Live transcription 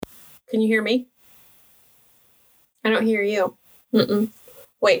Can you hear me? I don't hear you.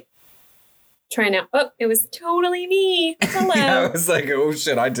 Wait. Try now. Oh, it was totally me. Hello. Yeah, I was like, oh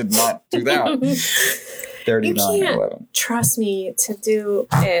shit, I did not do that. 39, You can't 11. trust me to do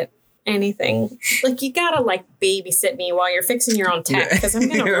it. Anything. Like, you gotta, like, babysit me while you're fixing your own tech, because I'm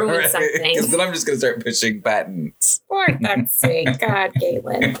gonna ruin something. Because then I'm just gonna start pushing buttons. For God's sake. God,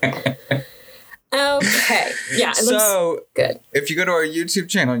 Caitlin. Okay. Yeah, it looks good. If you go to our YouTube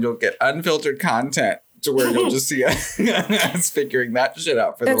channel, you'll get unfiltered content to where you'll just see us figuring that shit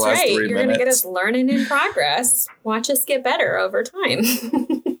out for the last 3 minutes. You're gonna get us learning in progress. Watch us get better over time.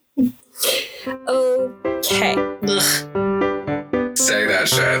 Okay. Say that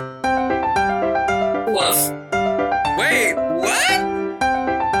shit. Woof. Wait, what?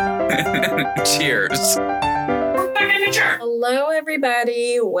 Cheers. Hello,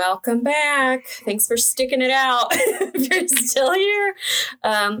 everybody. Welcome back. Thanks for sticking it out. If you're still here,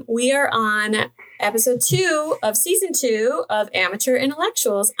 we are on episode 2 of season 2 of Amateur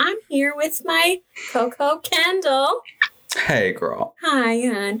Intellectuals. I'm here with my Coco Kendall. Hey, girl. Hi,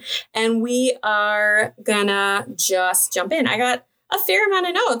 hon. And we are gonna just jump in. I got a fair amount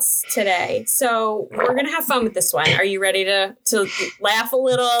of notes today, so we're gonna have fun with this one. Are you ready to laugh a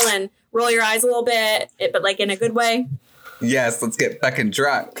little and roll your eyes a little bit, but like in a good way? Yes, let's get fucking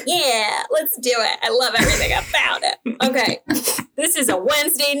drunk. Yeah, let's do it. I love everything about it. Okay, this is a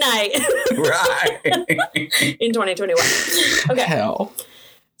Wednesday night. Right. In 2021. Okay. Hell.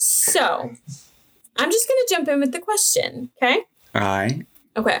 So, I'm just gonna jump in with the question, okay? All right.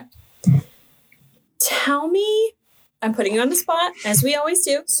 Okay. Tell me, I'm putting you on the spot, as we always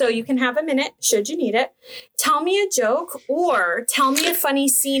do, so you can have a minute, should you need it. Tell me a joke or tell me a funny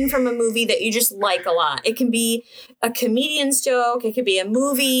scene from a movie that you just like a lot. It can be a comedian's joke. It could be a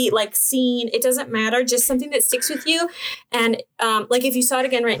movie, like, scene. It doesn't matter. Just something that sticks with you. And, like, if you saw it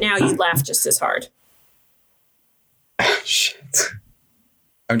again right now, you'd laugh just as hard. Shit.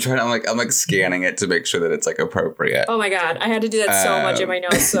 I'm like scanning it to make sure that it's like appropriate. Oh my God. I had to do that so much in my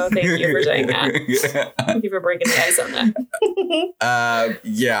notes. So thank you for doing that. Yeah. Thank you for breaking the ice on that.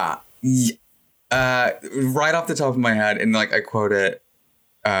 Yeah. Right off the top of my head, and like I quote it,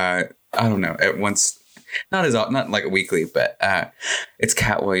 I don't know, at once, not like weekly, but it's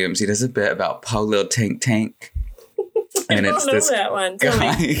Cat Williams. He does a bit about Po Lil Tank Tank. And I don't know that one. Tell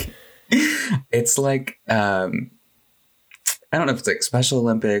me. It's like I don't know if it's like Special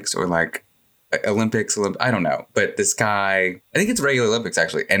Olympics or like Olympics. I don't know. But this guy, I think it's regular Olympics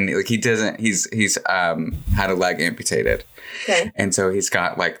actually. And like he's had a leg amputated. Okay. And so he's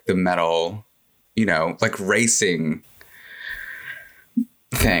got like the metal, you know, like racing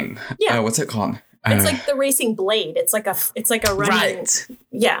thing. Yeah. What's it called? It's like the racing blade. It's like a running. Right.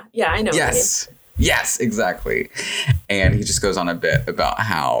 Yeah. Yeah. I know. Yes. Yes, exactly. And he just goes on a bit about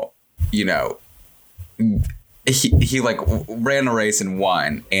how, you know, he like ran a race and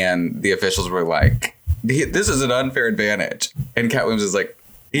won, and the officials were like, this is an unfair advantage. And Cat Williams is like,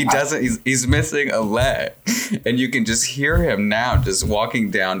 he's missing a leg. And you can just hear him now just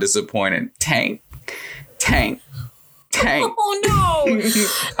walking down disappointed. Tank. Oh no.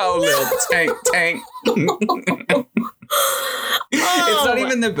 Oh, little tank. It's not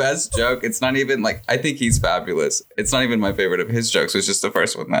even the best joke. It's not even like, I think he's fabulous. It's not even my favorite of his jokes. It's just the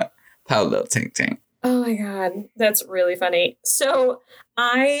first one that, how little tank. Oh my God. That's really funny. So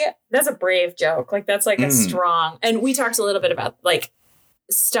that's a brave joke. Like that's like a strong, and we talked a little bit about like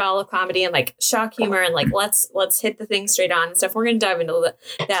style of comedy and like shock humor and like, let's hit the thing straight on and stuff. We're going to dive into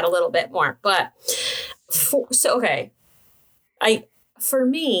that a little bit more, but for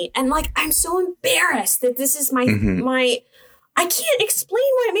me, and like, I'm so embarrassed that this is my, I can't explain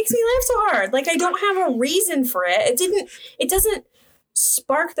why it makes me laugh so hard. Like I don't have a reason for it. It doesn't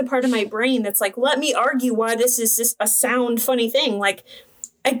spark the part of my brain that's like, let me argue why this is just a sound funny thing. Like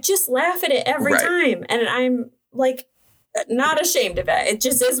I just laugh at it every time. And I'm like, not ashamed of it. It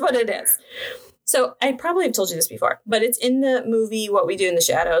just is what it is. So I probably have told you this before, but it's in the movie What We Do in the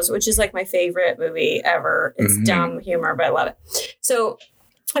Shadows, which is like my favorite movie ever. It's dumb humor, but I love it. So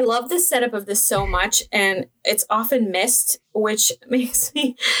I love the setup of this so much, and it's often missed, which makes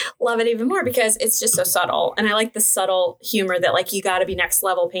me love it even more because it's just so subtle. And I like the subtle humor that like you got to be next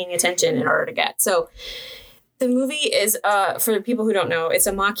level paying attention in order to get. So the movie is, for people who don't know, it's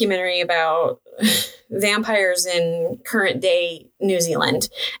a mockumentary about vampires in current day New Zealand.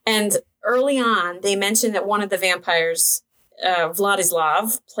 And early on, they mentioned that one of the vampires,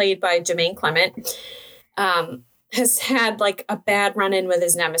 Vladislav, played by Jermaine Clement, has had like a bad run-in with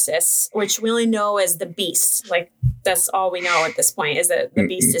his nemesis, which we only know as the Beast. Like that's all we know at this point is that the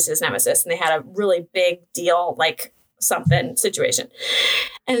Beast is his nemesis. And they had a really big deal, like something situation.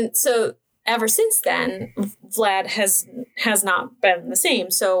 And so ever since then, Vlad has not been the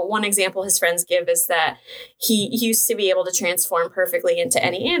same. So one example his friends give is that he used to be able to transform perfectly into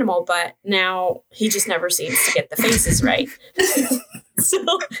any animal, but now he just never seems to get the faces right. So,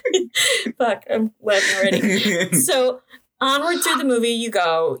 fuck, I'm laughing already. So onward through the movie you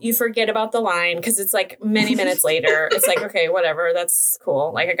go. You forget about the line because it's like many minutes later. It's like, okay, whatever. That's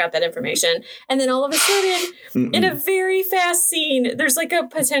cool. Like, I got that information. And then all of a sudden, in a very fast scene, there's like a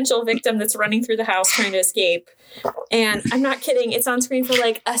potential victim that's running through the house trying to escape. And I'm not kidding. It's on screen for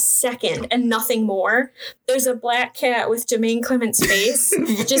like a second and nothing more. There's a black cat with Jermaine Clement's face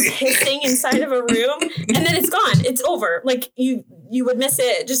just hissing inside of a room. And then it's gone. It's over. Like, you would miss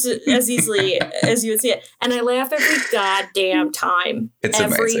it just as easily as you would see it. And I laugh every goddamn time. It's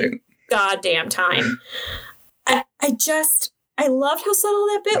every amazing. Goddamn time. I loved how subtle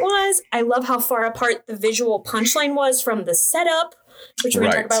that bit was. I love how far apart the visual punchline was from the setup, which we're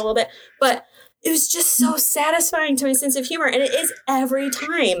going to talk about a little bit. But it was just so satisfying to my sense of humor. And it is every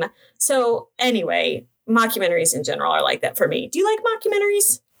time. So anyway, mockumentaries in general are like that for me. Do you like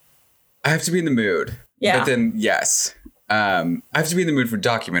mockumentaries? I have to be in the mood. Yeah. But then, yes. I have to be in the mood for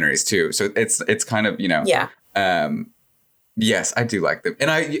documentaries too. So it's kind of, Yeah. Yes, I do like them.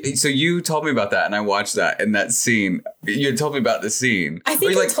 And so you told me about that and I watched that, and that scene, you had told me about the scene. I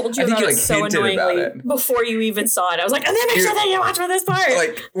think I told you about it so annoyingly before you even saw it. I was like, and then make sure that you watch for this part.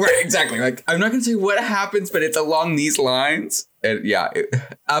 Like, right, exactly. Like, I'm not going to tell you what happens, but it's along these lines. And yeah,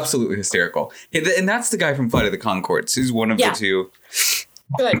 absolutely hysterical. And that's the guy from Flight of the Conchords, who's one of the two.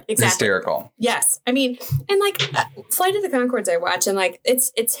 Good, exactly. Hysterical. Yes. I mean, and like Flight of the Conchords I watch, and like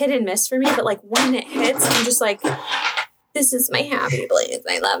it's hit and miss for me, but like when it hits, I'm just like, this is my happy place.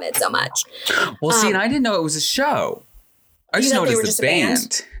 I love it so much. Well, see, and I didn't know it was a show. I just know it was the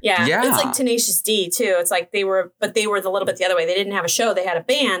band. Yeah. It's like Tenacious D too. It's like they were a little bit the other way. They didn't have a show. They had a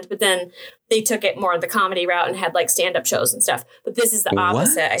band, but then they took it more the comedy route and had like stand-up shows and stuff. But this is the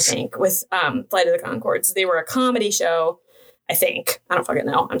opposite, I think, with Flight of the Conchords. They were a comedy show, I think. I don't fucking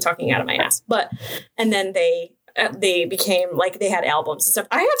know. I'm talking out of my ass. And then they became like, they had albums and stuff.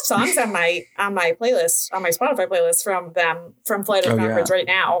 I have songs on my playlist, on my Spotify playlist from Flight of the Conchords right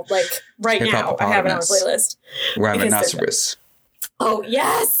now. Like right now, I have it on a playlist. Rhinoceros. Oh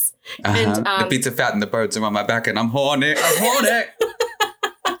yes. And the pizza fat and the birds are on my back, and I'm horny.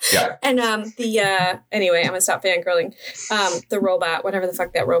 Yeah. And anyway, I'm gonna stop fangirling. The robot, whatever the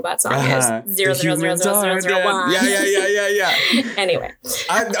fuck that robot song is, 0000001. Yeah. Anyway,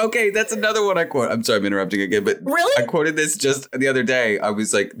 okay, that's another one I quote. I'm sorry, I'm interrupting again, but really, I quoted this just the other day. I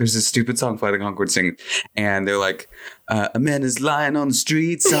was like, "There's this stupid song Flight of the Conchords singing," and they're like, "A man is lying on the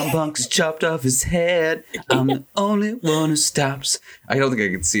street. Some punk has chopped off his head. I'm the only one who stops." I don't think I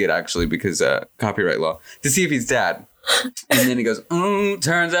can see it actually because copyright law, to see if he's dead. And then he goes,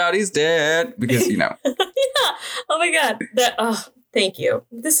 turns out he's dead. Because, Yeah. Oh my God. Thank you.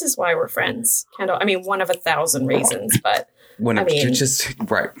 This is why we're friends, Kendall. I mean, one of 1,000 reasons, but you're just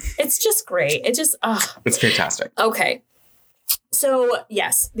right. It's just great. It just, it's fantastic. Okay. So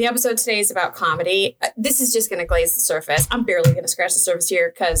yes, the episode today is about comedy. This is just going to glaze the surface. I'm barely going to scratch the surface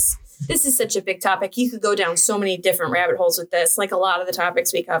here because this is such a big topic. You could go down so many different rabbit holes with this, like a lot of the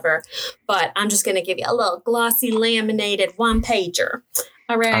topics we cover. But I'm just going to give you a little glossy, laminated one-pager.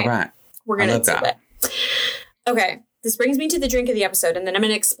 All right. We're going to do that. Okay. This brings me to the drink of the episode, and then I'm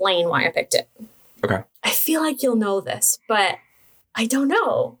going to explain why I picked it. Okay. I feel like you'll know this, but I don't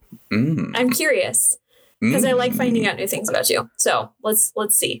know. I'm curious because I like finding out new things about you. So let's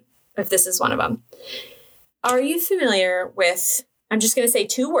see if this is one of them. Are you familiar with... I'm just going to say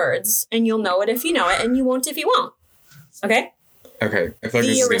 2 words, and you'll know it if you know it, and you won't if you won't. Okay? Okay. I feel like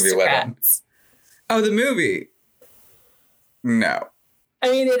this is going to be 11. Oh, the movie. No. I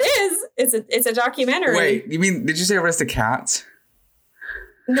mean, it is. It's a documentary. Wait, did you say Aristocats?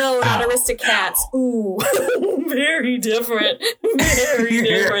 No, not Aristocats. Ooh, very different. Very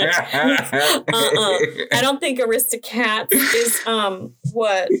different. I don't think Aristocats is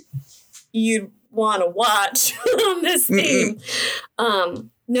what you'd want to watch on this theme.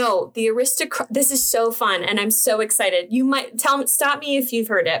 No, the Aristocrat. This is so fun, and I'm so excited. You might stop me if you've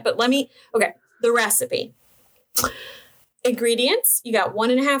heard it, but okay, the recipe. Ingredients: you got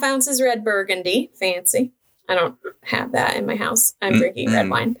 1.5 ounces red Burgundy, fancy. I don't have that in my house. I'm drinking red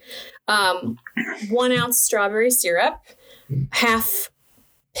wine. 1 ounce strawberry syrup, half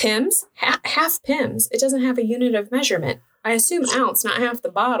Pimm's. Half Pimm's. It doesn't have a unit of measurement. I assume ounce, not half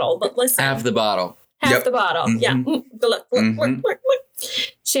the bottle, but listen. Half the bottle. Half the bottle. Yeah.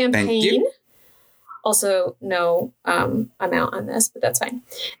 Champagne. Also, no amount on this, but that's fine.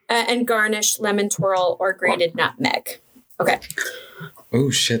 And garnish lemon twirl or grated nutmeg. Okay. Oh,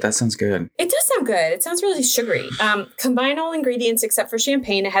 shit. That sounds good. It does sound good. It sounds really sugary. Combine all ingredients except for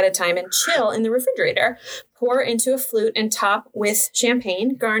champagne ahead of time and chill in the refrigerator. Pour into a flute and top with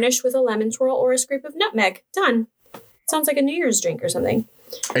champagne. Garnish with a lemon twirl or a scrape of nutmeg. Done. Sounds like a New Year's drink or something.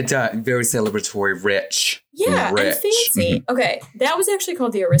 It does. Very celebratory, rich. Yeah, rich. and fancy. Mm-hmm. Okay, that was actually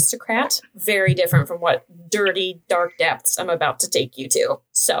called the Aristocrat. Very different from what dirty, dark depths I'm about to take you to.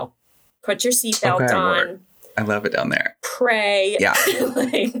 So put your seatbelt on. Lord. I love it down there. Pray. Yeah.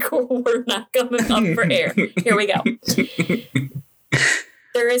 Like, we're not coming up for air. Here we go.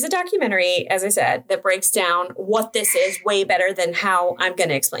 There is a documentary, as I said, that breaks down what this is way better than how I'm going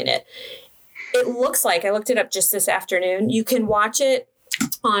to explain it. It looks like, I looked it up just this afternoon, you can watch it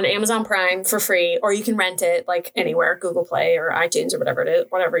on Amazon Prime for free, or you can rent it like anywhere, Google Play or iTunes or whatever it is,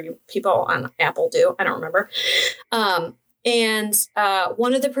 whatever you people on Apple do. I don't remember. And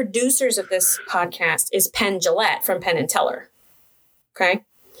one of the producers of this podcast is Penn Jillette from Penn and Teller. Okay.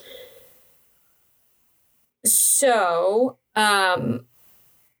 So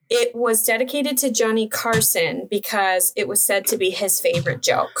it was dedicated to Johnny Carson because it was said to be his favorite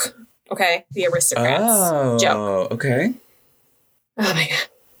joke. Okay. The Aristocrats joke. Okay. Oh my God.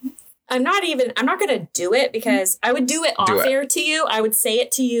 I'm not going to do it because I would do it off air to you. I would say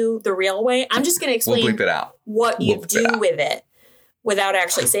it to you the real way. I'm just going to explain we'll bleep it out. What you do with it without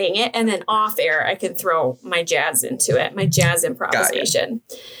actually saying it. And then off air, I can throw my jazz into it, my jazz improvisation.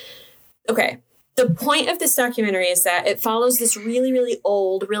 Okay. The point of this documentary is that it follows this really, really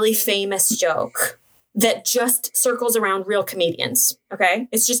old, really famous joke that just circles around real comedians. Okay.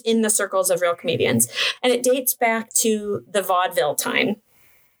 It's just in the circles of real comedians. And it dates back to the vaudeville time.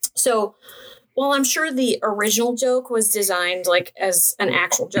 So while I'm sure the original joke was designed like as an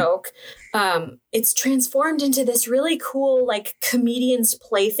actual joke, it's transformed into this really cool like comedians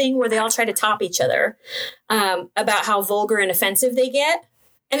plaything where they all try to top each other about how vulgar and offensive they get.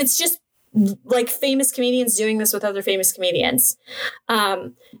 And it's just like famous comedians doing this with other famous comedians.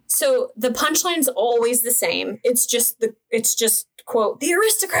 So the punchline's always the same. It's just quote, the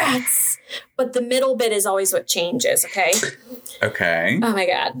Aristocrats. But the middle bit is always what changes. Okay. Okay. Oh my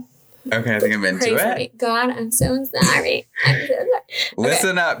God. Okay. I think I'm into it. Me. God, I'm so sorry.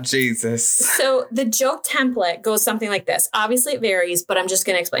 Listen up, Jesus. So the joke template goes something like this. Obviously it varies, but I'm just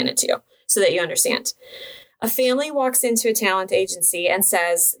going to explain it to you so that you understand. A family walks into a talent agency and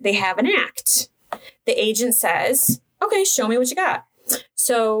says they have an act. The agent says, okay, show me what you got.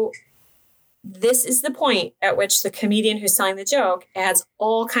 So this is the point at which the comedian who's telling the joke adds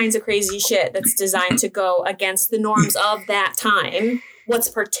all kinds of crazy shit that's designed to go against the norms of that time. What's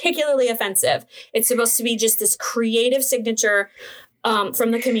particularly offensive. It's supposed to be just this creative signature from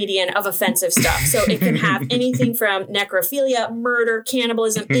the comedian of offensive stuff. So it can have anything from necrophilia, murder,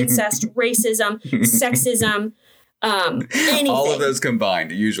 cannibalism, incest, racism, sexism, anything. All of those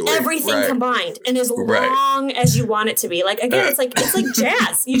combined, usually. Everything combined. And as long as you want it to be. Like, again, it's like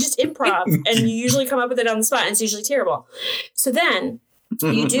jazz. You just improv and you usually come up with it on the spot and it's usually terrible. So then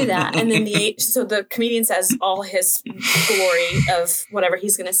you do that. And then the comedian says all his glory of whatever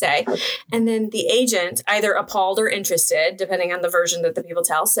he's going to say. And then the agent, either appalled or interested, depending on the version that the people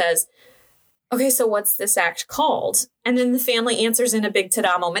tell, says, okay, so what's this act called? And then the family answers in a big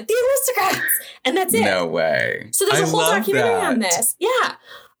ta-da moment, the Aristocrats. And that's it. No way. So there's a whole documentary on this. Yeah.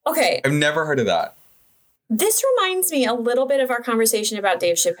 Okay. I've never heard of that. This reminds me a little bit of our conversation about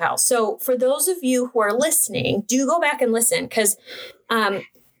Dave Chappelle. So for those of you who are listening, do go back and listen because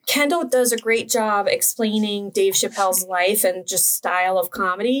Kendall does a great job explaining Dave Chappelle's life and just style of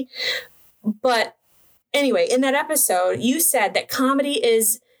comedy. But anyway, in that episode, you said that comedy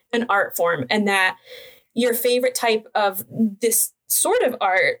is an art form and that your favorite type of this sort of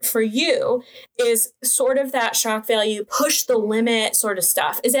art for you is sort of that shock value, push the limit sort of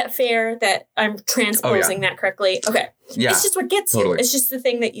stuff. Is that fair that I'm transposing that correctly? Okay. Yeah, it's just what gets you. It's just the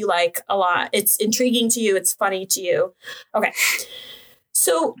thing that you like a lot. It's intriguing to you. It's funny to you. Okay.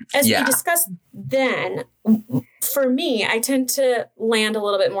 So as we discussed then, for me, I tend to land a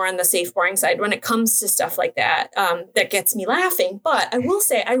little bit more on the safe, boring side when it comes to stuff like that, that gets me laughing. But I will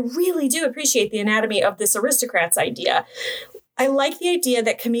say, I really do appreciate the anatomy of this Aristocrats idea. I like the idea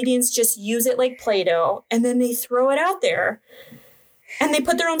that comedians just use it like Play-Doh and then they throw it out there and they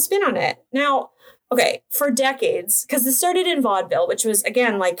put their own spin on it. Now, okay, for decades, because this started in vaudeville, which was,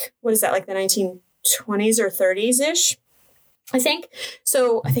 again, like, what is that, like the 1920s or 30s-ish? I think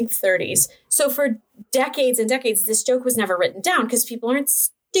 30s. So for decades and decades, this joke was never written down because people aren't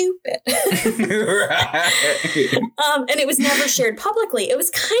stupid. Right. And it was never shared publicly. It was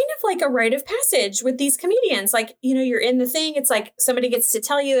kind of like a rite of passage with these comedians. Like, you know, you're in the thing. It's like somebody gets to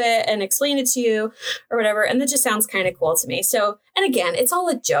tell you it and explain it to you or whatever. And that just sounds kind of cool to me. So, and again, it's all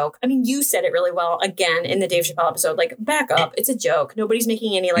a joke. I mean, you said it really well again in the Dave Chappelle episode, like, back up. It's a joke. Nobody's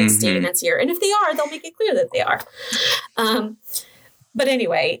making any like statements here. And if they are, they'll make it clear that they are. But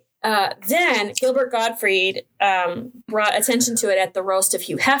anyway, then Gilbert Gottfried brought attention to it at the roast of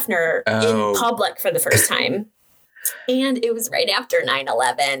Hugh Hefner in public for the first time. And it was right after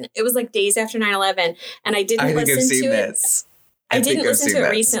 9/11. It was like days after 9/11. And I didn't listen to it. I didn't listen to it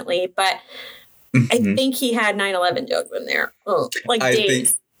recently, but I think he had 9/11 jokes in there. Like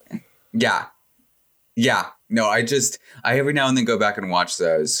days. Yeah. No, I every now and then go back and watch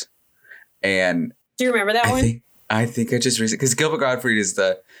those. And do you remember that one? I think I just recently, because Gilbert Gottfried is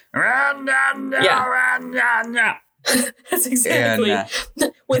the That's exactly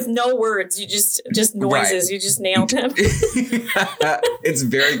with no words. You just noises. Right. You just nailed him. It's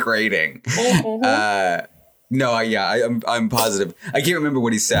very grating. No, I'm positive. I can't remember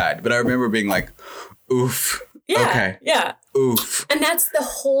what he said, but I remember being like, "Oof." Yeah. Okay. Yeah. Oof. And that's the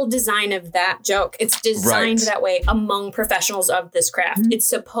whole design of that joke. It's designed that way among professionals of this craft. It's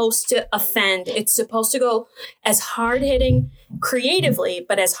supposed to offend. It's supposed to go as hard-hitting creatively,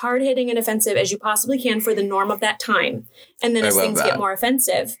 but as hard-hitting and offensive as you possibly can for the norm of that time. And then as things get more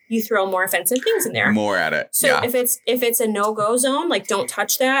offensive, you throw more offensive things in there. More at it. So if it's a no-go zone, like don't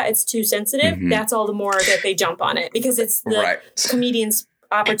touch that, it's too sensitive, that's all the more that they jump on it because it's the comedian's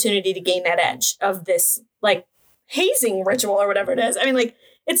opportunity to gain that edge of this like hazing ritual or whatever it is. I mean, like,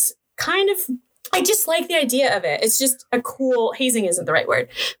 it's kind of, I just like the idea of it. It's just a cool, hazing isn't the right word,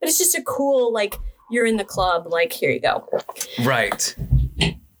 but it's just a cool, like, you're in the club, like, here you go. Right.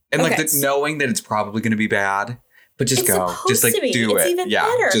 And like knowing that it's probably going to be bad, but just go, just like do it's it. Even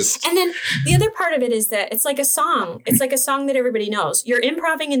better. And then the other part of it is that it's like a song. It's like a song that everybody knows. You're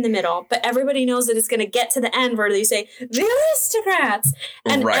improvising in the middle, but everybody knows that it's going to get to the end where they say the aristocrats,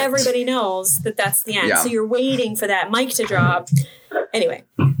 and everybody knows that that's the end. Yeah. So you're waiting for that mic to drop. Anyway,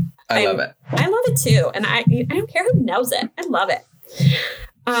 I love it. I love it too, and I don't care who knows it. I love it.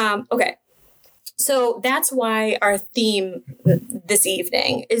 Okay. So that's why our theme this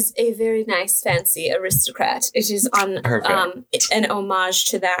evening is a very nice, fancy aristocrat. It is on an homage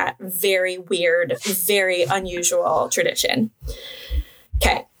to that very weird, very unusual tradition.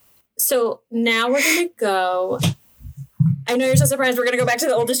 Okay. So now we're going to go. I know you're so surprised. We're going to go back to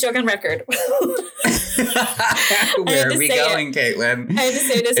the oldest joke on record. Where are we going, Caitlin? I had to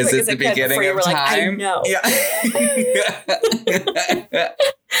say this is this the beginning of time? Like, I know. Yeah.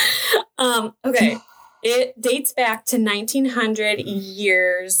 Okay. It dates back to 1900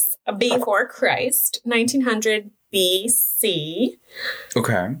 years before Christ, 1900 BC.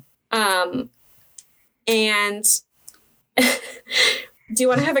 Okay. And do you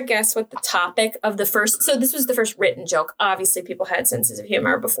want to have a guess what the topic of the first? So this was the first written joke. Obviously, people had senses of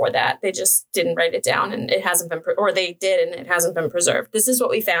humor before that. They just didn't write it down, and it hasn't been, or they did, and it hasn't been preserved. This is what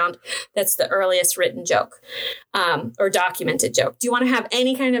we found. That's the earliest written joke, or documented joke. Do you want to have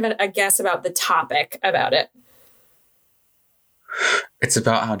any kind of a guess about the topic about it? It's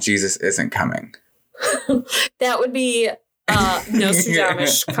about how Jesus isn't coming. That would be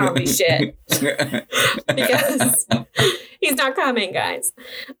Nostradamus comedy shit. Because he's not coming, guys.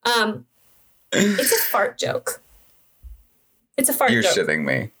 It's a fart joke. It's a fart joke. You're shitting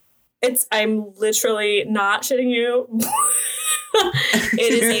me. I'm literally not shitting you.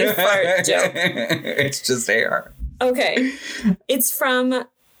 It is a fart joke. It's just air. Okay. It's from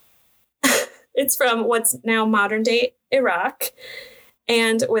what's now modern day Iraq.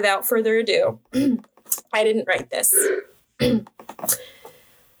 And without further ado, I didn't write this.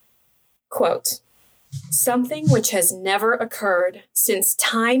 Quote, something which has never occurred since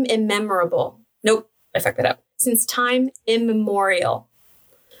time immemorable. Nope, I fucked that up. Since time immemorial.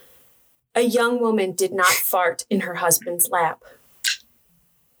 A young woman did not fart in her husband's lap.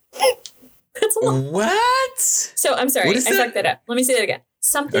 That's a lot. What? So I'm sorry, I fucked that up. Let me say that again.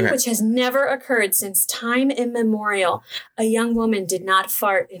 Something which has never occurred since time immemorial. A young woman did not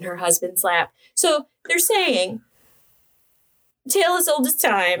fart in her husband's lap. So they're saying, tale as old as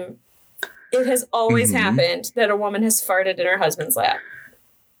time, it has always happened that a woman has farted in her husband's lap.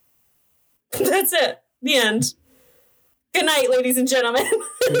 That's it. The end. Good night, ladies and gentlemen.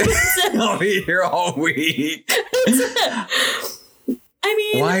 I'll be here all week. I mean,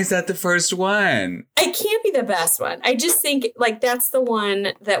 mean, why is that the first one? It can't be the best one. I just think like that's the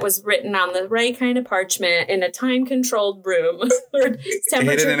one that was written on the right kind of parchment in a time-controlled room or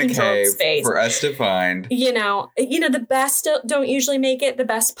temperature-controlled space for us to find. You know, the best don't usually make it. The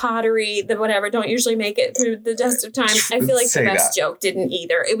best pottery, the whatever, don't usually make it through the test of time. I feel like the best joke didn't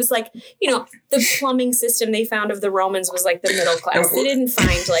either. It was like, the plumbing system they found of the Romans was like the middle class. They didn't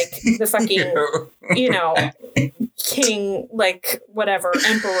find like the fucking, king, like whatever,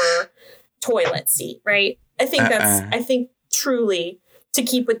 emperor toilet seat, right? I think truly, to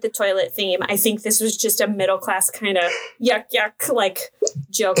keep with the toilet theme, I think this was just a middle class kind of yuck like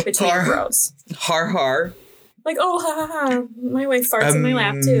joke between bros. Har. Like, oh, ha, ha, ha. My wife farts in my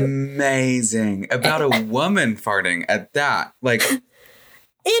lap, too. Amazing. About a woman farting at that. Like...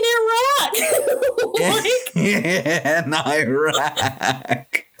 In Iraq! In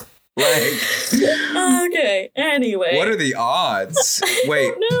Iraq. Okay, anyway. What are the odds?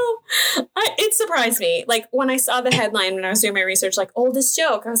 Wait. No. It surprised me. Like, when I saw the headline when I was doing my research, like, oldest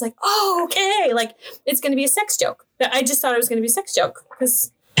joke, I was like, oh, okay. Like, it's going to be a sex joke. I just thought it was going to be a sex joke.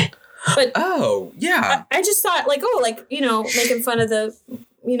 But oh, yeah. I just thought, like, making fun of the,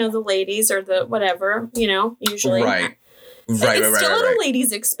 the ladies or the whatever, usually. Right. It's still at a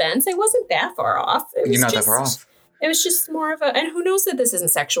lady's expense. I wasn't that far off. You're not that far off. It was just more of and who knows that this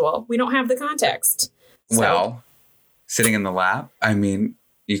isn't sexual? We don't have the context. So. Well, sitting in the lap, I mean,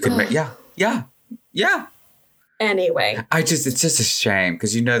 you could make, yeah. Anyway. It's just a shame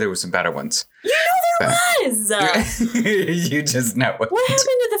because there were some better ones. There was. You just know. What happened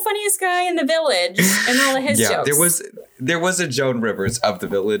to the funniest guy in the village and all of his jokes? There was a Joan Rivers of the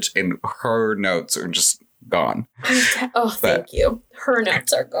village and her notes are just gone. Thank you. Her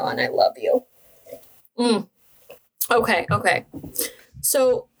notes are gone. I love you. Okay.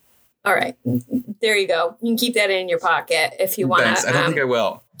 So, all right. There you go. You can keep that in your pocket if you want to. I don't think I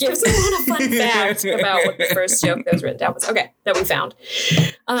will. Give someone a fun fact about what the first joke that was written down was. Okay, that we found.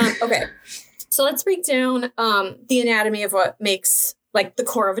 Okay. So let's break down the anatomy of what makes like the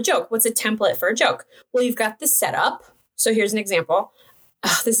core of a joke. What's a template for a joke? Well, you've got the setup. So here's an example.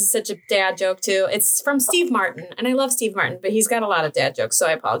 Oh, this is such a dad joke, too. It's from Steve Martin. And I love Steve Martin, but he's got a lot of dad jokes, so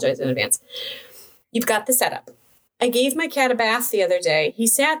I apologize in advance. You've got the setup. I gave my cat a bath the other day. He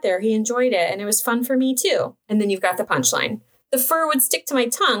sat there. He enjoyed it. And it was fun for me, too. And then you've got the punchline. The fur would stick to my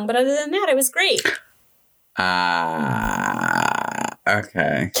tongue, but other than that, it was great.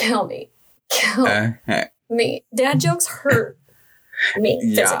 Okay. Kill me. Me. Dad jokes hurt me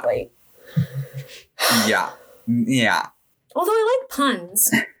physically. Yeah. Although I like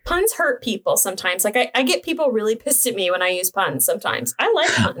puns. Puns hurt people sometimes. Like, I get people really pissed at me when I use puns sometimes. I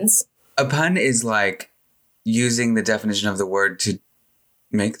like puns. A pun is like using the definition of the word to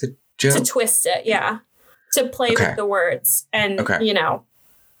make the joke? To twist it, yeah. To play with the words. And,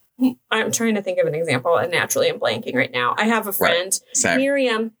 I'm trying to think of an example, and naturally I'm blanking right now. I have a friend,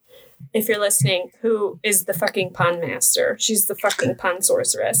 Miriam, if you're listening, who is the fucking pun master. She's the fucking pun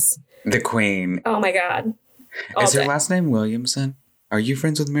sorceress. The queen. Oh, my God. Is her last name Williamson? Are you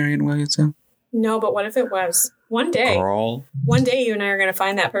friends with Marianne Williamson? No, but what if it was? One day. Girl. One day you and I are going to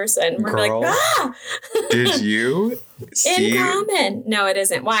find that person. We're like, Did you see? In common. No, it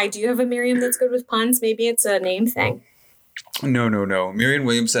isn't. Why? Do you have a Miriam that's good with puns? Maybe it's a name thing. No. Marianne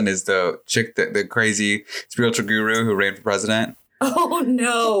Williamson is the chick, the crazy spiritual guru who ran for president. Oh,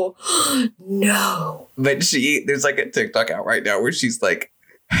 no. No. But there's like a TikTok out right now where she's like,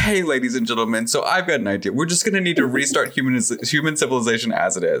 hey, ladies and gentlemen, so I've got an idea. We're just going to need to restart human civilization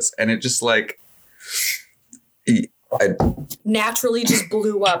as it is. And it just like... naturally just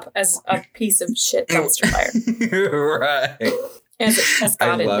blew up as a piece of shit dumpster fire. Right. As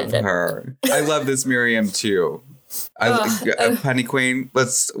God I love intended. her. I love this Miriam too. A punny queen.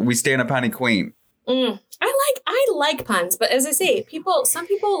 We stand a punny queen. I like puns, but as I say, some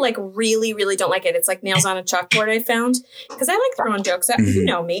people like really, really don't like it. It's like nails on a chalkboard I found, because I like throwing jokes out. You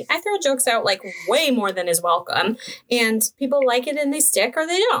know me. I throw jokes out like way more than is welcome, and people like it and they stick or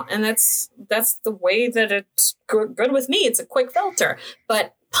they don't. And that's the way that it's good with me. It's a quick filter.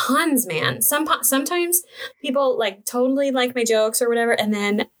 But puns, man. Sometimes people like totally like my jokes or whatever, and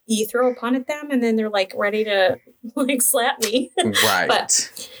then you throw a pun at them and then they're like ready to like slap me. Right.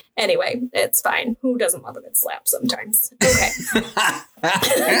 But anyway, it's fine. Who doesn't love a good slap sometimes? Okay.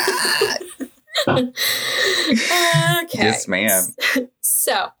 Okay. Yes, ma'am.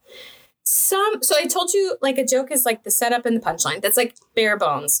 So I told you like a joke is like the setup and the punchline. That's like bare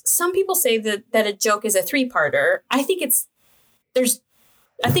bones. Some people say that a joke is a 3-parter. I think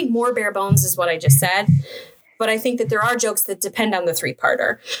more bare bones is what I just said. but I think that there are jokes that depend on the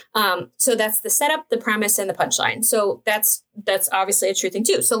three-parter. So that's the setup, the premise, and the punchline. So that's obviously a true thing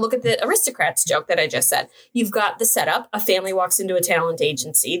too. So look at the Aristocrats joke that I just said. You've got the setup. A family walks into a talent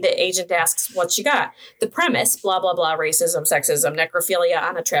agency. The agent asks, what you got? The premise, blah, blah, blah, racism, sexism, necrophilia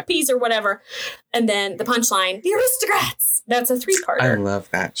on a trapeze or whatever. And then the punchline, the Aristocrats. That's a three-parter. I love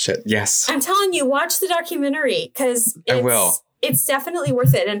that shit. Yes. I'm telling you, watch the documentary because I will. It's definitely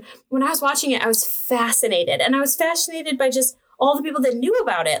worth it. And when I was watching it, I was fascinated. And I was fascinated by just all the people that knew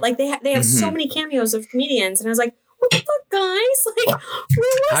about it. Like, they have so many cameos of comedians. And I was like, what the fuck, guys? Like,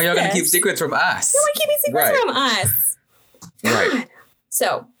 how y'all gonna keep secrets from us? No one keeping secrets from us. God. Right.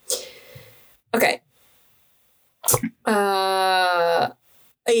 So, okay.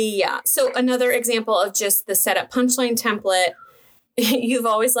 Yeah. So another example of just the setup punchline template. You've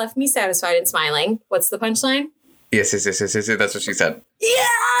always left me satisfied and smiling. What's the punchline? Yes. That's what she said.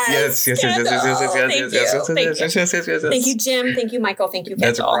 Yes. Yes. Thank you, Jim. Thank you, Michael. Thank you,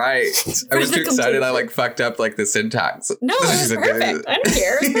 That's Kendall. right. I was too excited. I fucked up the syntax. No, it was perfect. I don't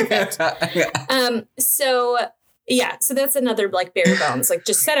care. It was perfect. So that's another bare bones,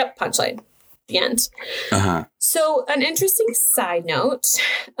 just set up punchline. The end. So an interesting side note.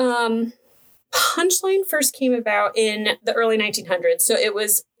 Punchline first came about in the early 1900s. So it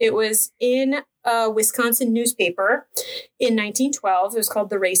was in a Wisconsin newspaper in 1912. It was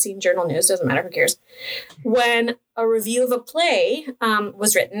called the Racine Journal News. Doesn't matter. Who cares? When a review of a play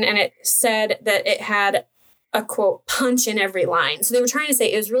was written, and it said that it had a, quote, punch in every line. So they were trying to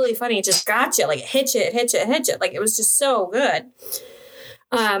say it was really funny. It just got you. It hit you. It was just so good.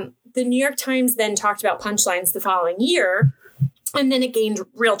 The New York Times then talked about punchlines the following year. And then it gained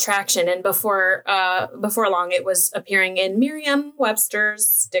real traction. And before long, it was appearing in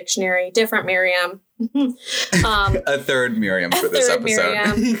Merriam-Webster's dictionary, different Merriam. A third Merriam for this episode.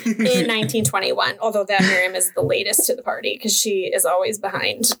 Merriam in 1921. Although that Merriam is the latest to the party because she is always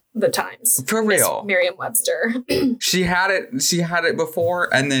behind the times. For real. Merriam-Webster. She had it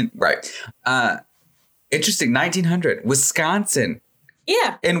before. And then, right. Interesting. 1900. Wisconsin.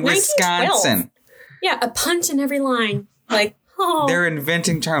 Yeah. In Wisconsin. Yeah. A punch in every line. They're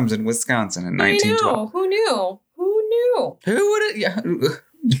inventing terms in Wisconsin in 1912. Who knew? Who would it? Yeah.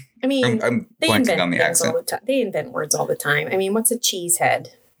 I mean, I'm blanking on the accent. They invent words all the time. I mean, what's a cheesehead?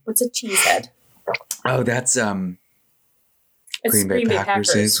 Oh, that's Green Bay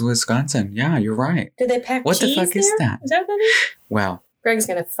Packers is Wisconsin. Yeah, you're right. Did they pack what cheese the fuck there? is that? Is that what that is? Wow. Greg's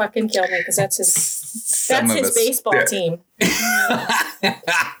gonna fucking kill me because that's his baseball team.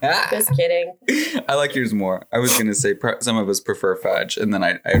 Just kidding. I like yours more. I was gonna say some of us prefer fudge, and then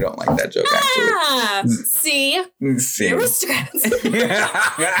I don't like that joke actually. See. Aristocrats.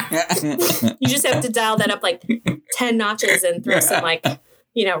 You just have to dial that up 10 notches and throw some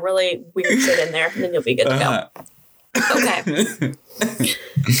really weird shit in there, and then you'll be good to go. Okay.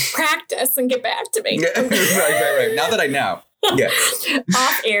 Practice and get back to me. Right. Now that I know. Yes.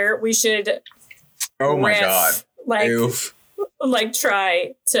 Off air, we should. Oh my God. Oof.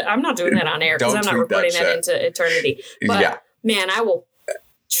 Try to. I'm not doing that on air because I'm not recording that into eternity. But man, I will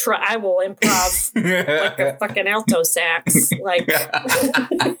try. I will improv like a fucking alto sax. I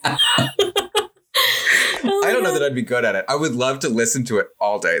don't know that I'd be good at it. I would love to listen to it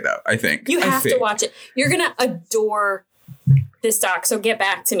all day, though. I think you have to watch it. You're gonna adore this doc, so get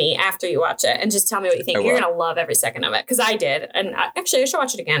back to me after you watch it and just tell me what you think. You're gonna love every second of it because I did, and actually I should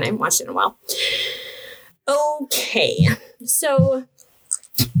watch it again. I haven't watched it in a while. Okay, so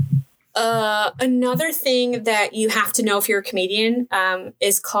another thing that you have to know if you're a comedian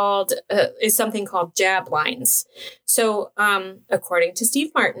is something called jab lines. So according to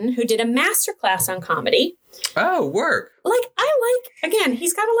Steve Martin, who did a masterclass on comedy. Oh, work. Again,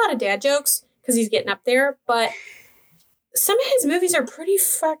 he's got a lot of dad jokes because he's getting up there, but some of his movies are pretty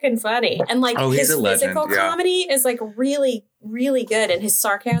fucking funny. And his physical comedy is really, really good. And his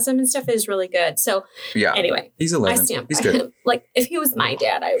sarcasm and stuff is really good. So anyway, he's a legend. I stand he's by good. him. If he was my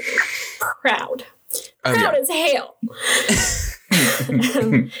dad, I would be proud. Proud as hell.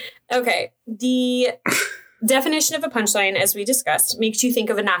 Okay. The definition of a punchline, as we discussed, makes you think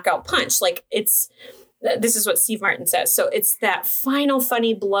of a knockout punch. This is what Steve Martin says. So it's that final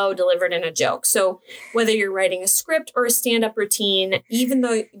funny blow delivered in a joke. So whether you're writing a script or a stand-up routine, even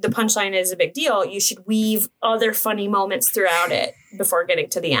though the punchline is a big deal, you should weave other funny moments throughout it before getting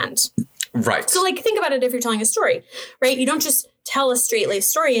to the end. Right. So think about it if you're telling a story, right? You don't just tell a straight-laced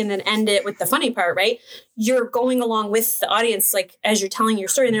story and then end it with the funny part, right? You're going along with the audience, as you're telling your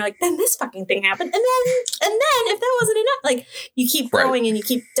story, and they're like, then this fucking thing happened. And then if that wasn't enough, you keep going and you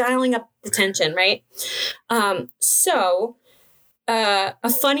keep dialing up the tension, right? So A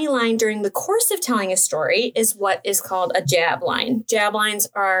funny line during the course of telling a story is what is called a jab line. Jab lines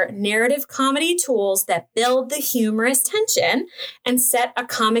are narrative comedy tools that build the humorous tension and set a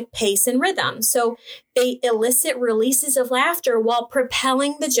comic pace and rhythm. So they elicit releases of laughter while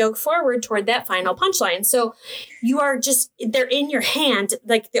propelling the joke forward toward that final punchline. So they're in your hand,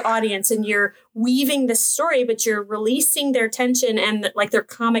 like the audience, and you're weaving the story, but you're releasing their tension and like their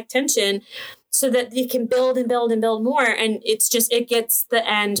comic tension, so that you can build and build and build more. And it gets the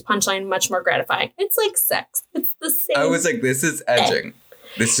end punchline much more gratifying. It's like sex. It's the same. I was like, this is edging.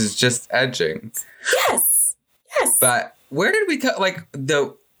 This is just edging. Yes. Yes. But where did we cut, like,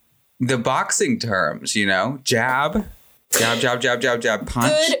 the boxing terms, jab, punch?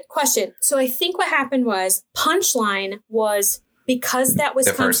 Good question. So I think what happened was punchline was, because that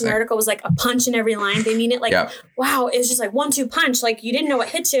Wisconsin article was like a punch in every line. They mean it like, wow, it was just like 1-2 punch. Like you didn't know what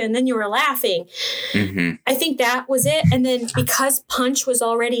hit you and then you were laughing. Mm-hmm. I think that was it. And then because punch was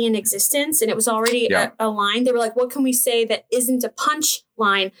already in existence and it was already a line, they were like, what can we say that isn't a punch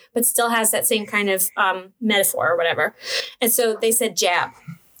line, but still has that same kind of metaphor or whatever. And so they said jab.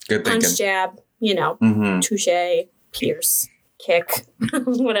 Good thinking. Punch, jab, touche, pierce, kick,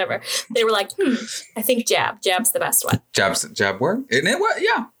 whatever. They were like, I think jab. Jab's the best one. Jab work? Isn't it what?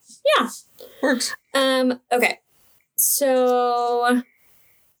 Yeah. Yeah. Works. Okay. So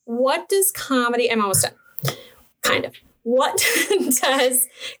what does comedy, I'm almost done. Kind of. What does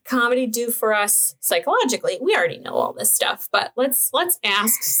comedy do for us psychologically? We already know all this stuff, but let's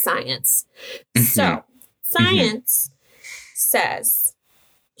ask science. So science says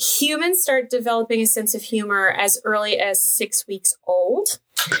humans start developing a sense of humor as early as 6 weeks old,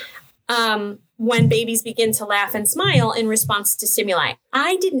 when babies begin to laugh and smile in response to stimuli.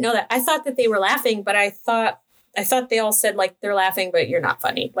 I didn't know that. I thought that they were laughing, but I thought they all said, like, they're laughing, but you're not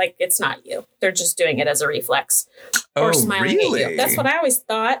funny. Like, it's not you. They're just doing it as a reflex. Or smiling at you. That's what I always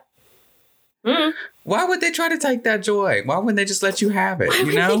thought. Why would they try to take that joy? Why wouldn't they just let you have it? Why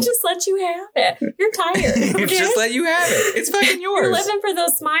would they just let you have it? You're tired. Okay? Just let you have it. It's fucking yours. You're living for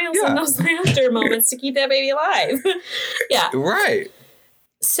those smiles and those laughter moments to keep that baby alive. Yeah. Right.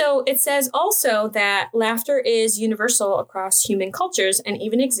 So it says also that laughter is universal across human cultures and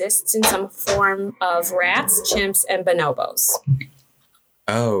even exists in some form of rats, chimps, and bonobos.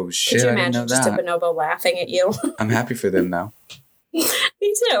 Oh, shit. Could you imagine just a bonobo laughing at you? I'm happy for them, though. Me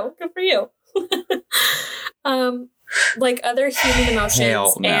too. Good for you. Like other human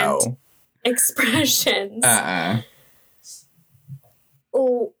emotions and expressions.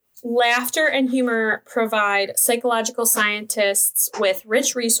 Laughter and humor provide psychological scientists with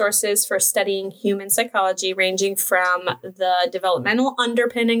rich resources for studying human psychology, ranging from the developmental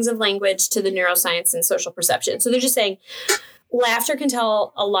underpinnings of language to the neuroscience and social perception. So they're just saying laughter can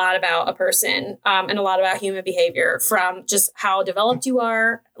tell a lot about a person, and a lot about human behavior, from just how developed you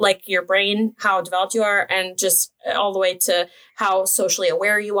are, like your brain, how developed you are, and just all the way to how socially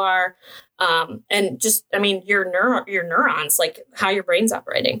aware you are. And just, I mean, your neurons, like how your brain's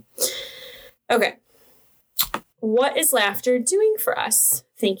operating. Okay. What is laughter doing for us?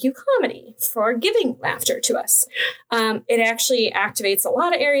 Thank you, comedy, for giving laughter to us. It actually activates a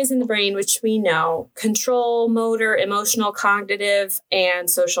lot of areas in the brain, which we know: control, motor, emotional, cognitive, and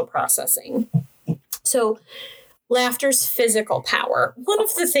social processing. So laughter's physical power. One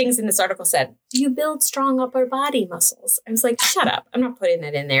of the things in this article said, you build strong upper body muscles. I was like, shut up. I'm not putting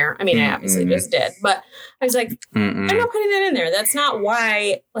that in there. I mean, I obviously just did, but I was like, I'm not putting that in there. That's not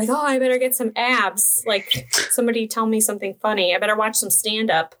why, like, oh, I better get some abs. Like, somebody tell me something funny. I better watch some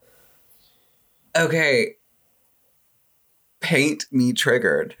stand-up. Okay. Paint me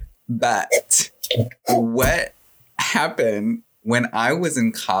triggered. But what happened when I was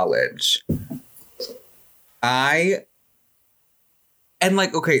in college? Okay,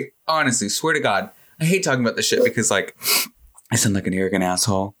 honestly, swear to God, I hate talking about this shit because, like, I sound like an arrogant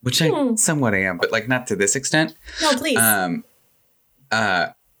asshole, which I somewhat am, but, like, not to this extent. No, please.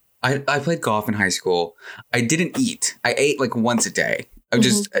 I played golf in high school. I didn't eat. I ate, like, once a day. I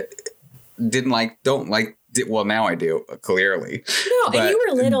just well, now I do, clearly. No, but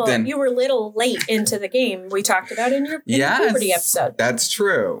and you were little late into the game. We talked about in your puberty episode. That's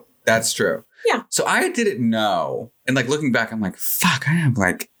true. Yeah. So I didn't know. And, like, looking back, I'm like, fuck, I have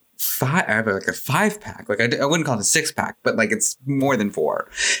like a 5-pack. Like, I wouldn't call it a 6-pack, but, like, it's more than 4.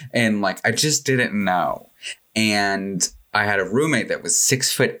 And, like, I just didn't know. And I had a roommate that was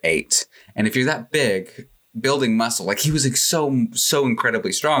 6'8". And if you're that big, building muscle, like, he was, like, so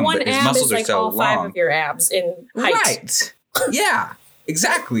incredibly strong. One but his ab muscles is, like, are so all long. 5 of your abs in height. Right. Yeah,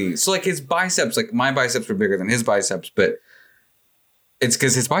 exactly. So, like, his biceps, like, my biceps were bigger than his biceps, but It's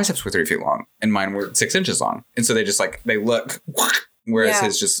because his biceps were 3 feet long and mine were 6 inches long. And so they just like, they look, whereas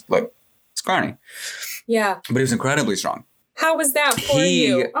his just look scrawny. Yeah. But he was incredibly strong. How was that for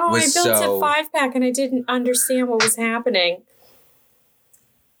you? Oh, I built a 5-pack and I didn't understand what was happening.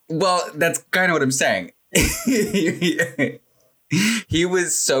 Well, that's kind of what I'm saying. He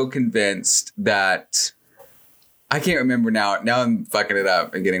was so convinced that I can't remember now. Now I'm fucking it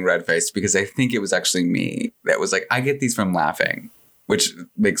up and getting red-faced because I think it was actually me that was like, I get these from laughing, which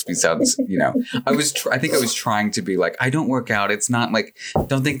makes me sound, I think I was trying to be like, I don't work out. It's not like,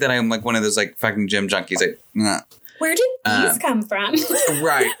 don't think that I'm like one of those like fucking gym junkies. Where did these come from?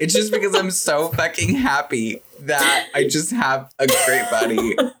 Right. It's just because I'm so fucking happy that I just have a great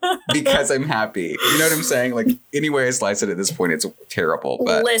body because I'm happy. You know what I'm saying? Like, any way I slice it at this point, it's terrible.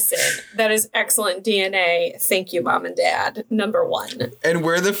 But listen, that is excellent DNA. Thank you, Mom and Dad. Number 1. And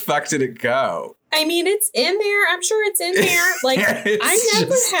where the fuck did it go? I mean, it's in there. I'm sure it's in there. Like, I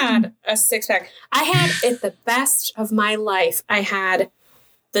never had a 6-pack. I had, at the best of my life, I had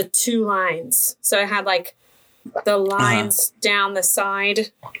the 2 lines. So I had like the lines down the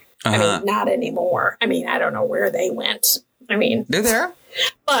side. I mean, not anymore. I mean, I don't know where they went. I mean, they're there.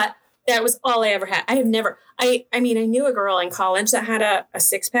 But that was all I ever had. I have never, I mean, I knew a girl in college that had a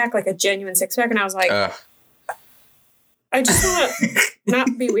 6-pack, like a genuine 6-pack. And I was like, I just want to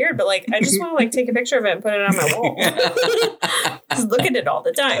not be weird, but like, I just want to like take a picture of it and put it on my wall. Just look at it all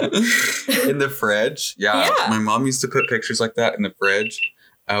the time. In the fridge? Yeah. My mom used to put pictures like that in the fridge.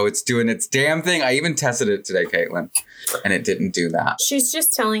 Oh, it's doing its damn thing. I even tested it today, Caitlin, and it didn't do that. She's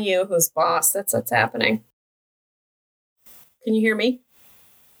just telling you who's boss. That's what's happening. Can you hear me?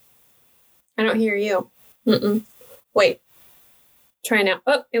 I don't hear you. Wait. Try now.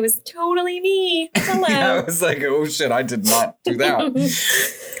 Oh, it was totally me. Hello. Yeah, I was like, oh shit, I did not do that.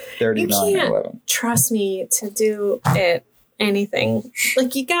 39 you can't 11. Trust me to do it. Anything.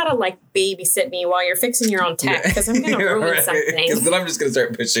 Like, you gotta like babysit me while you're fixing your own tech because I'm gonna ruin something. Because then I'm just gonna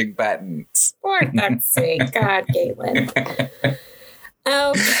start pushing buttons. For fuck's sake. God, Caitlin.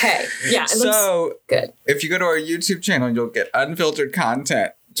 Okay. Yeah, it looks good. If you go to our YouTube channel, you'll get unfiltered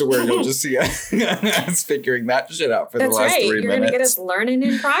content to where you'll just see us figuring that shit out for the last 3 minutes. You're gonna get us learning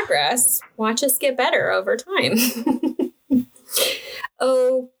in progress. Watch us get better over time.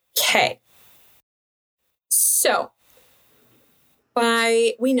 Okay. So,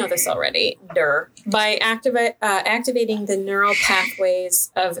 we know this already, by activating the neural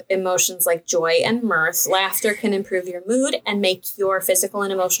pathways of emotions like joy and mirth, laughter can improve your mood and make your physical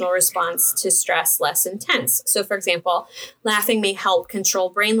and emotional response to stress less intense. So, for example, laughing may help control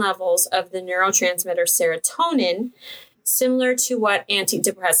brain levels of the neurotransmitter serotonin, similar to what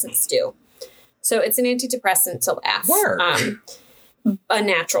antidepressants do. So it's an antidepressant to laugh. A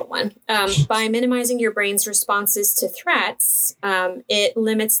natural one. By minimizing your brain's responses to threats, it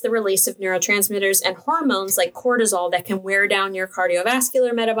limits the release of neurotransmitters and hormones like cortisol that can wear down your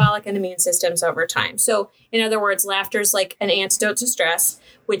cardiovascular, metabolic, and immune systems over time. So, in other words, laughter is like an antidote to stress,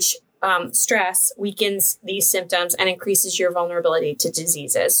 which stress weakens these symptoms and increases your vulnerability to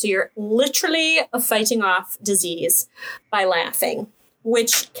diseases. So you're literally fighting off disease by laughing,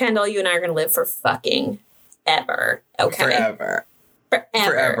 which, Kendall, you and I are going to live for fucking ever. Okay. Forever. And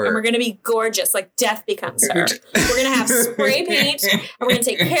we're going to be gorgeous, like death becomes her. We're going to have spray paint, and we're going to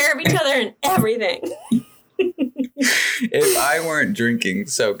take care of each other and everything. If I weren't drinking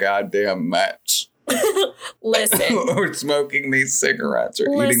so goddamn much. Listen. Or smoking these cigarettes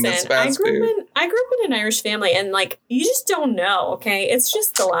or eating this fast food. I grew up in an Irish family, and like, you just don't know, okay? It's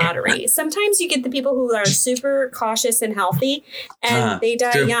just the lottery. Sometimes you get the people who are super cautious and healthy, and they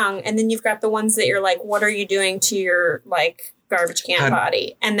die young, and then you've got the ones that you're like, what are you doing to your, like, garbage can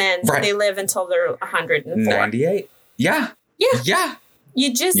body, and then they live until they're 104. 98. Yeah.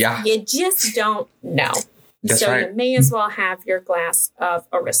 You just don't know. That's so right. You may as well have your glass of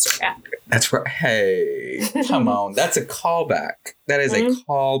Aristocrat. That's right. Hey, come on. That's a callback. That is a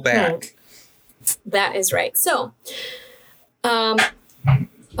callback. That is right. So,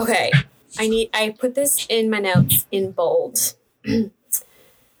 okay. I put this in my notes in bold.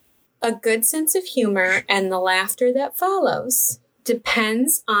 A good sense of humor and the laughter that follows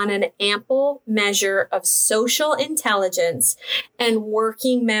depends on an ample measure of social intelligence and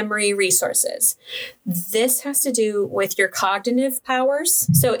working memory resources. This has to do with your cognitive powers.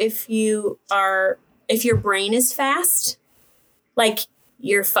 So if your brain is fast, like,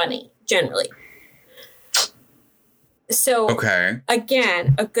 you're funny generally. So,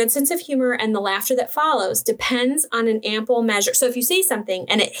 again, a good sense of humor and the laughter that follows depends on an ample measure. So if you say something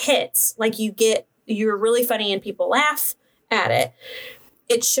and it hits, like you're really funny and people laugh at it,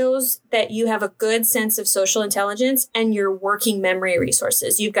 it shows that you have a good sense of social intelligence and your working memory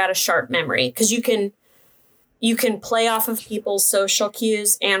resources. You've got a sharp memory because you can play off of people's social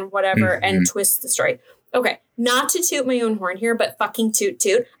cues and whatever and twist the story. Okay, not to toot my own horn here, but fucking toot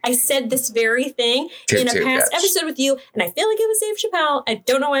toot. I said this very thing in a past episode with you, and I feel like it was Dave Chappelle. I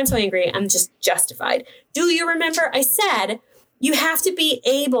don't know why I'm so angry. I'm just justified. Do you remember I said you have to be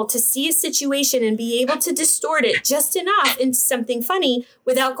able to see a situation and be able to distort it just enough into something funny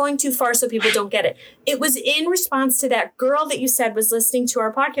without going too far so people don't get it? It was in response to that girl that you said was listening to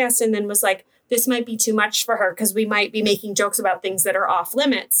our podcast and then was like, this might be too much for her because we might be making jokes about things that are off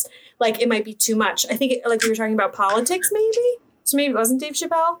limits. Like, it might be too much. I think, like, we were talking about politics, maybe? So maybe it wasn't Dave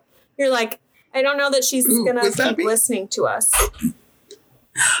Chappelle? You're like, I don't know that she's going to keep listening to us.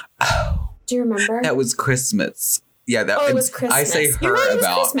 Oh. Do you remember? That was Christmas. Yeah, it was Christmas. I say her You're right,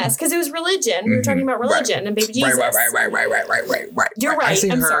 about... it was Christmas, because it was religion. We were talking about religion and baby Jesus. Right. You're right. I say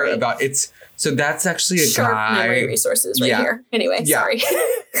I'm her sorry. about... It's... So that's actually a sharp guy... memory resources here. Anyway, sorry.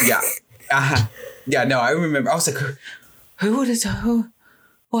 Yeah. Yeah, no, I remember. I was like,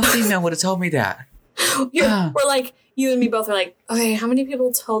 what female would have told me that? We're like, you and me both are like, okay, how many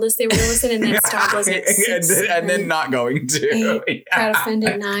people told us they were going to listen and then stopped listening? and then not going to. Got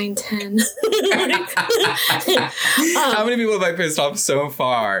offended 9, 10. How many people have I pissed off so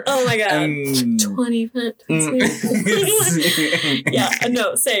far? Oh my God. 20. Yeah,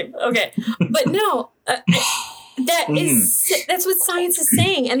 no, same. Okay. But no, that's what science is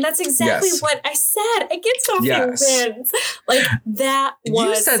saying. And that's exactly what I said. I get so convinced. Like, that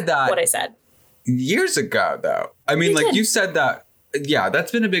was you said that what I said. Years ago, though. I mean, you said that,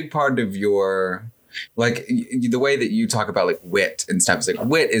 that's been a big part of your, like, the way that you talk about, like, wit and stuff. It's like,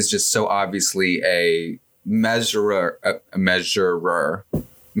 wit is just so obviously a measuring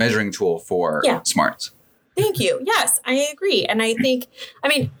tool for smarts. Thank you. Yes, I agree. And I think,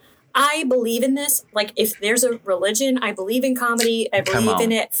 I believe in this. Like, if there's a religion, I believe in comedy. I believe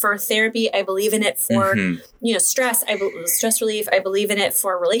in it for therapy. I believe in it for, stress. Stress relief. I believe in it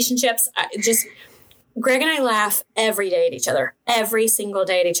for relationships. Greg and I laugh every day at each other, every single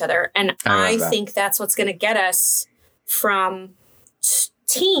day at each other. And I think that's what's going to get us from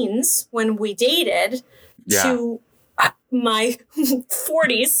teens when we dated to my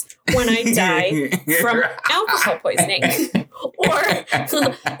 40s when I die from alcohol poisoning. Or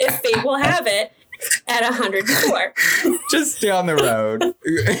if fate will have it, at 104. Just down the road.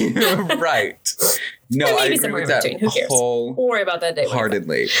 Right. No, and maybe somewhere in between. Who cares? Don't worry about that day.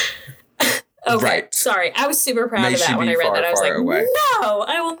 Wholeheartedly. Okay, right. Sorry. I was super proud of that when I read that. I was like, away. No,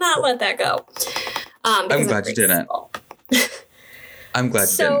 I will not let that go. I'm glad you didn't. I'm glad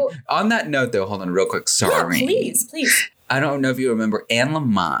you didn't. On that note, though, hold on real quick. Sorry. Yeah, please. I don't know if you remember Anne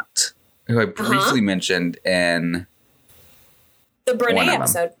Lamott, who I briefly mentioned in... The Brene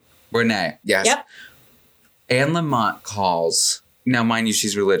episode. Brene, yes. Yep. Anne Lamott calls... Now, mind you,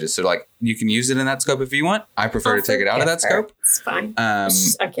 she's religious, so like you can use it in that scope if you want. I prefer to take it out of that scope. It's fine. I'm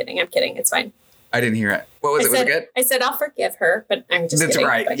kidding. It's fine. I didn't hear it. What was it? Was it good? I said I'll forgive her, but I'm just That's kidding.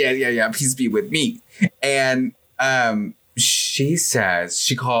 Right. But... Yeah. Peace be with me. And she says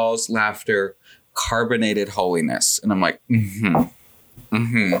she calls laughter carbonated holiness, and I'm like, very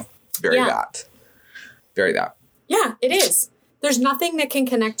that. Yeah, it is. There's nothing that can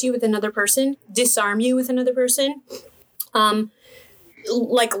connect you with another person, disarm you with another person.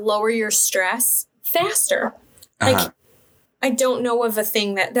 Like lower your stress faster. Like I don't know of a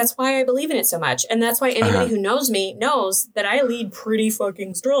thing that's why I believe in it so much. And that's why anybody who knows me knows that I lead pretty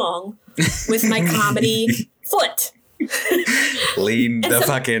fucking strong with my comedy foot. Lean the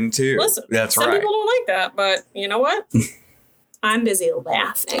fucking too. Listen, that's some right. People don't like that, but you know what? I'm busy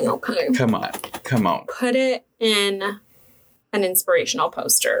laughing, okay? Come on. Put it in an inspirational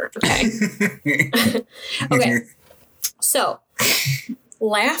poster, okay? Okay. So,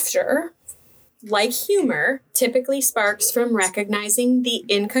 laughter, like humor, typically sparks from recognizing the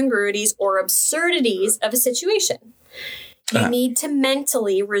incongruities or absurdities of a situation. You need to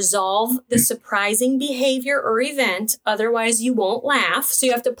mentally resolve the surprising behavior or event, otherwise you won't laugh. So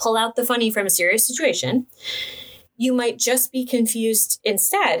you have to pull out the funny from a serious situation. You might just be confused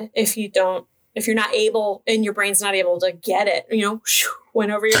instead if you're not able and your brain's not able to get it,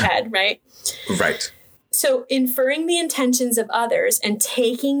 went over your head, right? Right. So inferring the intentions of others and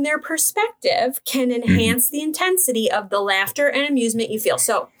taking their perspective can enhance the intensity of the laughter and amusement you feel.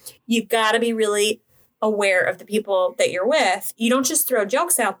 So you've got to be really aware of the people that you're with. You don't just throw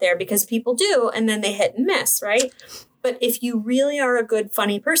jokes out there because people do, and then they hit and miss, right? But if you really are a good,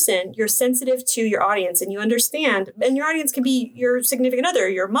 funny person, you're sensitive to your audience and you understand, and your audience can be your significant other,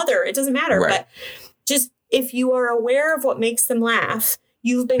 your mother, it doesn't matter. Right. But just if you are aware of what makes them laugh,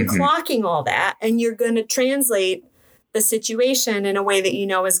 You've been clocking all that, and you're going to translate the situation in a way that you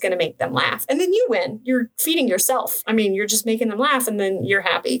know is going to make them laugh. And then you win. You're feeding yourself. I mean, you're just making them laugh, and then you're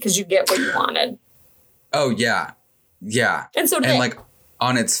happy because you get what you wanted. Oh, yeah. Yeah. And so and like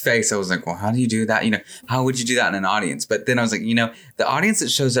on its face, I was like, well, how do you do that? You know, how would you do that in an audience? But then I was like, you know, the audience that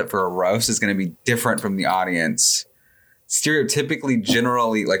shows up for a roast is going to be different from the audience. Stereotypically,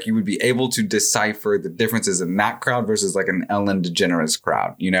 generally, like you would be able to decipher the differences in that crowd versus like an Ellen DeGeneres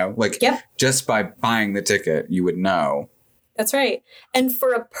crowd, you know, like just by buying the ticket, you would know. That's right. And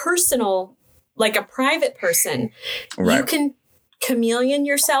for a personal, like a private person, you can chameleon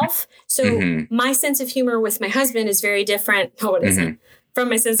yourself. So my sense of humor with my husband is very different. Oh, it isn't. From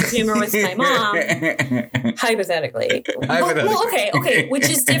my sense of humor with my mom, hypothetically. Well, okay, which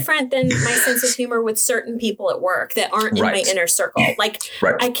is different than my sense of humor with certain people at work that aren't in my inner circle. Like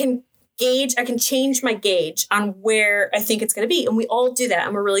I can change my gauge on where I think it's going to be. And we all do that.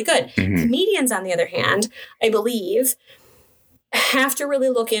 And we're really good. Comedians, on the other hand, I believe, have to really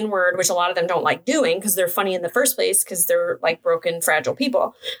look inward, which a lot of them don't like doing because they're funny in the first place because they're like broken, fragile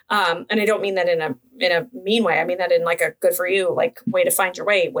people. And I don't mean that in a mean way. I mean that in like a good for you, like way to find your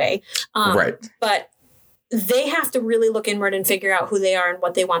way. But they have to really look inward and figure out who they are and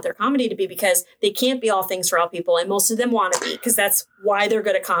what they want their comedy to be, because they can't be all things for all people. And most of them want to be, because that's why they're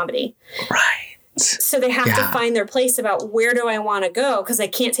good at comedy. Right. So they have to find their place about where do I want to go? Because I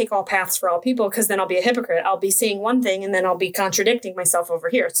can't take all paths for all people, because then I'll be a hypocrite. I'll be saying one thing and then I'll be contradicting myself over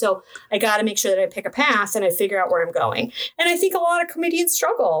here. So I got to make sure that I pick a path and I figure out where I'm going. And I think a lot of comedians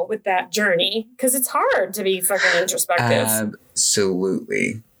struggle with that journey because it's hard to be fucking introspective.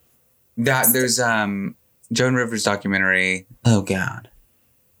 Absolutely. There's Joan Rivers documentary. Oh God.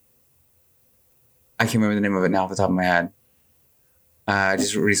 I can't remember the name of it now off the top of my head. I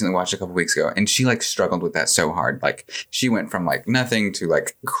just recently watched a couple weeks ago, and she like struggled with that so hard. Like she went from like nothing to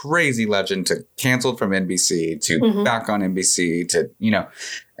like crazy legend to canceled from NBC to back on NBC to, you know,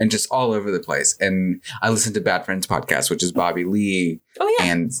 and just all over the place. And I listened to Bad Friends podcast, which is Bobby Lee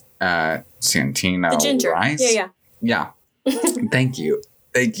and Santino the ginger. Rice. Yeah. Thank you.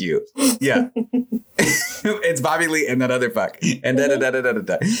 Yeah. It's Bobby Lee and that other fuck. And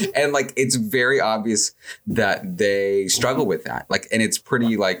And like, it's very obvious that they struggle with that. Like, and it's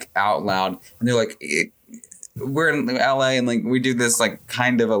pretty like out loud. And they're like, we're in LA and like, we do this like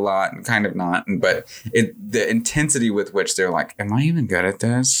kind of a lot and kind of not. But the intensity with which they're like, am I even good at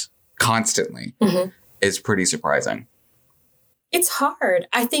this? Constantly is pretty surprising. It's hard.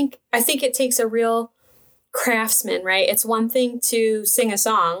 I think it takes a real craftsman, right? It's one thing to sing a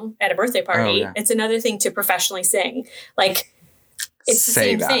song at a birthday party. It's another thing to professionally sing. Like, it's the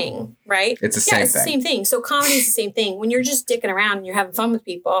same thing, right? It's the same thing. So comedy is the same thing. When you're just dicking around and you're having fun with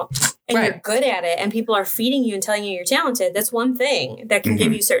people and you're good at it and people are feeding you and telling you you're talented, that's one thing that can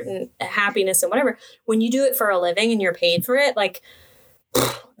give you certain happiness and whatever. When you do it for a living and you're paid for it, like,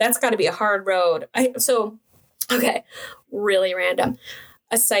 that's got to be a hard road. Really random.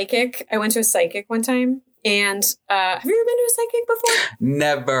 I went to a psychic one time. And have you ever been to a psychic before?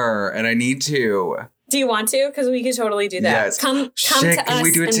 Never. And I need to. Do you want to? Because we could totally do that. Yes. Come to us,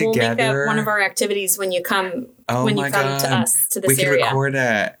 we do it and together? we'll make that one of our activities when you come. When you come to us to this area, we can record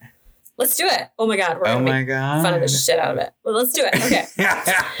it. Let's do it. Oh my God, we're gonna make fun of the shit out of it. Well, let's do it. Okay.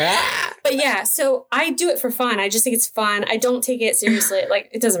 But yeah, so I do it for fun. I just think it's fun. I don't take it seriously. Like,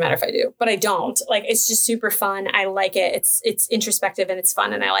 it doesn't matter if I do, but I don't. Like, it's just super fun. I like it. It's introspective and it's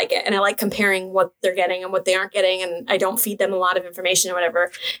fun and I like it. And I like comparing what they're getting and what they aren't getting. And I don't feed them a lot of information or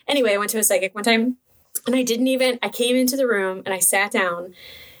whatever. Anyway, I went to a psychic one time and I came into the room and I sat down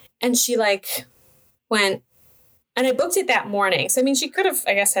and she like went, and I booked it that morning. So, I mean, she could have,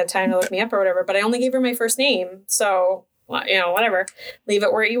 I guess, had time to look me up or whatever, but I only gave her my first name. So, you know, whatever. Leave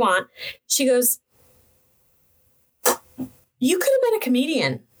it where you want. She goes, you could have been a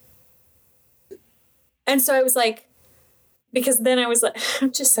comedian. And so I was like, because then I was like,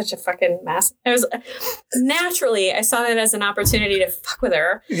 I'm just such a fucking mess. Naturally, I saw that as an opportunity to fuck with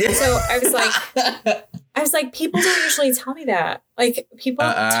her. Yeah. So I was like, people don't usually tell me that. Like, people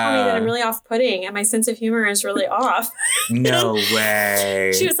tell me that I'm really off-putting and my sense of humor is really off. No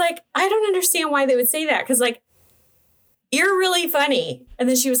way. She was like, I don't understand why they would say that. Because, like, you're really funny. And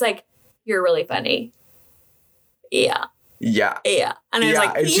then she was like, you're really funny. Yeah. Yeah. Yeah. And I was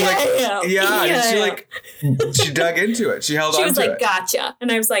like, and she she dug into it. She held on to it. She was like, gotcha.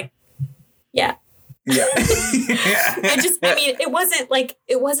 And I was like, yeah. Yeah. It wasn't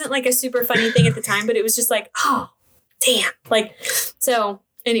like a super funny thing at the time, but it was just like, oh, damn. Like, so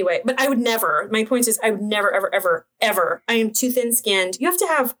anyway, but my point is I would never, ever, ever, ever, I am too thin skinned. You have to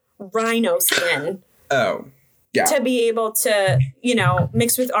have rhino skin. Oh. to be able to,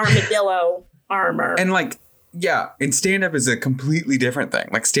 mix with armadillo armor. And like, and stand-up is a completely different thing.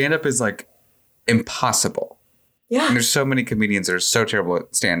 Like stand-up is like impossible. Yeah. And there's so many comedians that are so terrible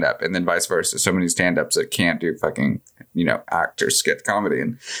at stand-up, and then vice versa. So many stand-ups that can't do fucking, act or skit comedy.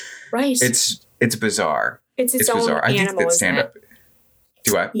 And right. It's bizarre. It's own bizarre. Animal, I think that stand-up.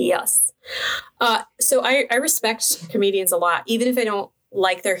 Do I? Yes. So I respect comedians a lot, even if I don't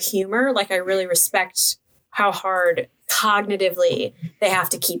like their humor. Like I really respect how hard cognitively they have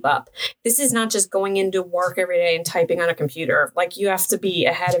to keep up. This is not just going into work every day and typing on a computer. Like you have to be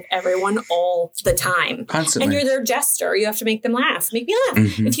ahead of everyone all the time. Constantly. And you're their jester. You have to make them laugh. Make me laugh.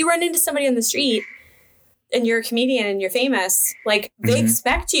 Mm-hmm. If you run into somebody on the street and you're a comedian and you're famous, like they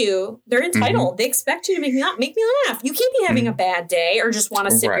expect you, they're entitled. They expect you to make me laugh. You can't be having a bad day or just want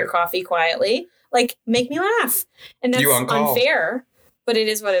to sip your coffee quietly. Like make me laugh. And that's unfair, but it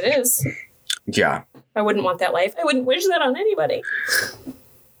is what it is. Yeah. I wouldn't want that life. I wouldn't wish that on anybody.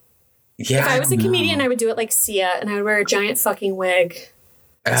 Yeah. If I was a comedian, I would do it like Sia, and I would wear a giant fucking wig.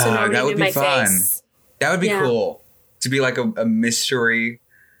 So that would be fun. Face. That would be cool. To be like a mystery.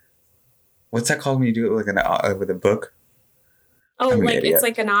 What's that called when you do it with a book? Oh, like it's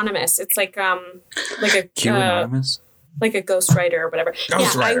like anonymous. It's like a anonymous? Like a ghostwriter or whatever.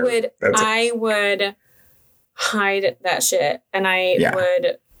 Ghostwriter. I would hide that shit, and I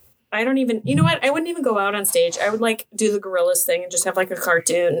would. I don't even, you know what? I wouldn't even go out on stage. I would like do the Gorillaz thing and just have like a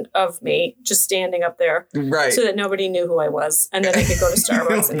cartoon of me just standing up there. Right. So that nobody knew who I was. And then I could go to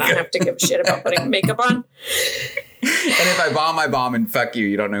Starbucks and not have to give a shit about putting makeup on. And if I bomb and fuck you,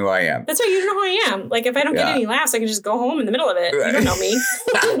 you don't know who I am. That's right. You don't know who I am. Like if I don't get any laughs, I can just go home in the middle of it. Right. You don't know me.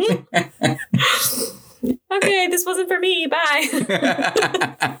 Okay, this wasn't for me. Bye.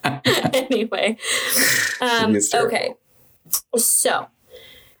 Anyway. Okay. So.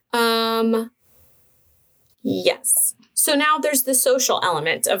 Yes. So now there's the social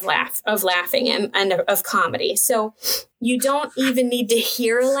element of laughing and of comedy. So you don't even need to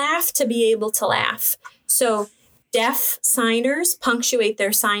hear a laugh to be able to laugh. So deaf signers punctuate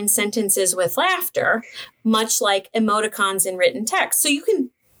their signed sentences with laughter, much like emoticons in written text. So you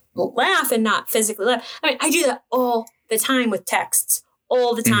can laugh and not physically laugh. I mean, I do that all the time with texts.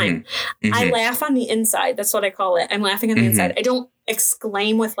 All the time. Mm-hmm. I laugh on the inside. That's what I call it. I'm laughing on the inside. I don't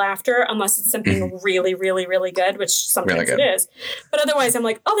exclaim with laughter unless it's something really, really, really good, which sometimes it is. But otherwise, I'm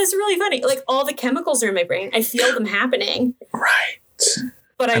like, oh, this is really funny. Like all the chemicals are in my brain. I feel them happening. Right.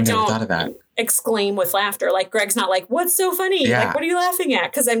 But I don't exclaim with laughter. Like Greg's not like, what's so funny? Yeah. Like, what are you laughing at?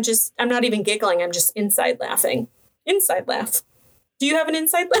 Because I'm not even giggling. I'm just inside laughing. Inside laugh. Do you have an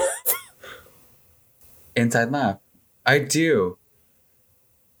inside laugh? Inside laugh. I do.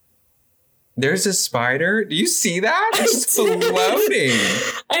 There's a spider. Do you see that? It's floating.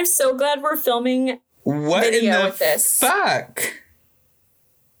 I'm so glad we're filming video with this. Fuck?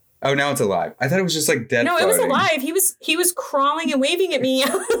 Oh, now it's alive. I thought it was just like dead. No, floating. It was alive. He was crawling and waving at me.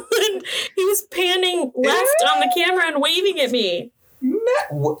 He was panning left on the camera and waving at me.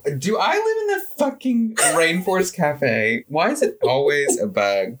 Do I live in the fucking Rainforest Cafe? Why is it always a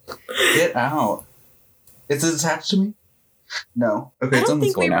bug? Get out. Is it attached to me? No. Okay, I don't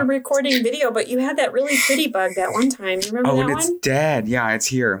think we were recording video, but you had that really pretty bug that one time. You remember that one? Oh, it's dead. Yeah, it's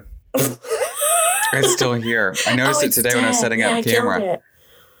here. It's still here. I noticed it today when I was setting up camera.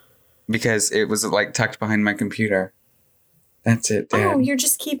 Because it was like tucked behind my computer. That's it, Dad. Oh, you're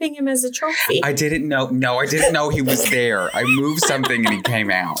just keeping him as a trophy. I didn't know. No, I didn't know he was there. I moved something and he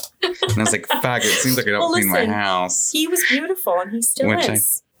came out. And I was like, fuck, it seems like I don't clean my house. He was beautiful and he still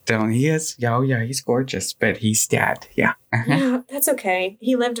is. He is. Oh, yeah, he's gorgeous, but he's dead. Yeah. Yeah, that's okay.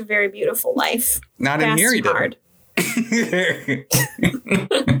 He lived a very beautiful life. Not in here, he did.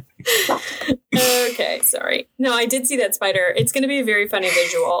 Okay, sorry. No, I did see that spider. It's going to be a very funny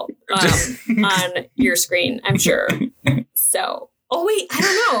visual on your screen, I'm sure. So, oh wait, I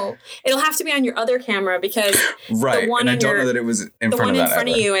don't know. It'll have to be on your other camera because the one and I don't know that it was in front of that. The one in front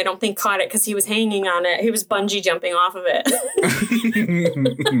of you, I don't think caught it because he was hanging on it. He was bungee jumping off of it.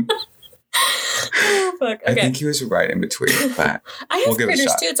 Oh, fuck. Okay. I think he was right in between. But I have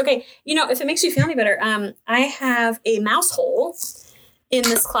critters too. It's okay. You know, if it makes you feel any better, I have a mouse hole in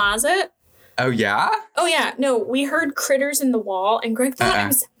this closet. Oh, yeah? Oh, yeah. No, we heard critters in the wall, and Greg thought I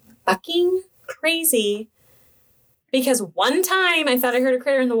was fucking crazy. Because one time I thought I heard a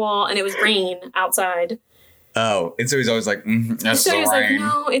critter in the wall, and it was rain outside. Oh, and so he's always like, that's so the he was rain. like,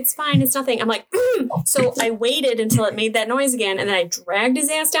 no, it's fine. It's nothing. I'm like, So I waited until it made that noise again, and then I dragged his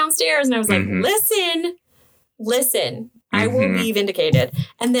ass downstairs, and I was like, listen, I will be vindicated.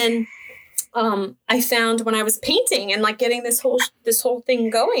 And then I found when I was painting and like getting this whole thing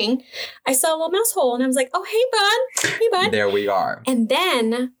going, I saw a little mouse hole and I was like, oh, hey bud. There we are. And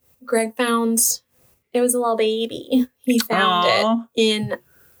then Greg found it was a little baby. He found it in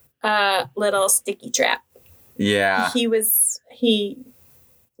a little sticky trap. Yeah. He was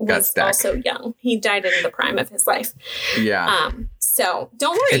also young. He died in the prime of his life. Yeah. So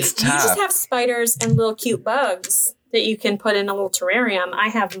don't worry. It's You just have spiders and little cute bugs that you can put in a little terrarium. I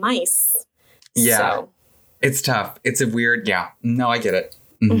have mice. Yeah. So. It's tough. It's a weird, no, I get it.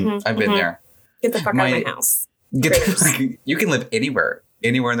 Mm-hmm. I've been there. Get the fuck out of my house. You can live anywhere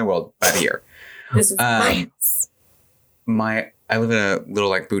in the world but here. This is my house. I live in a little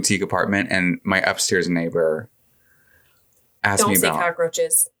like boutique apartment, and my upstairs neighbor asked me about... Don't say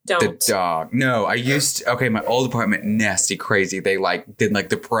cockroaches. Don't. The dog. No, my old apartment, nasty, crazy. They like did like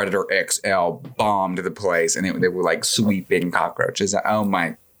the Predator XL, bombed the place, and they were like sweeping cockroaches. Oh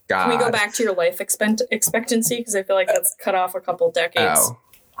my God. Can we go back to your life expectancy? Because I feel like that's cut off a couple decades. Oh,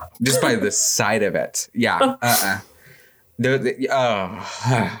 just by the sight of it. Yeah.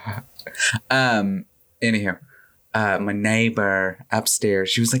 Anyhow, my neighbor upstairs,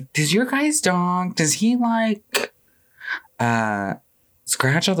 she was like, does your guy's dog, does he like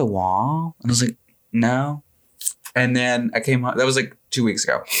scratch on the wall? And I was like, no. And then I came home, that was like 2 weeks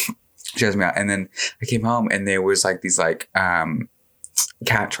ago. She asked me out. And then I came home and there was like these like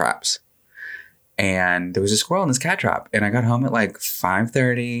cat traps. And there was a squirrel in this cat trap. And I got home at like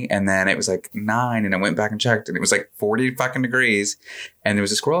 5:30, and then it was like 9, and I went back and checked, and it was like 40 fucking degrees. And there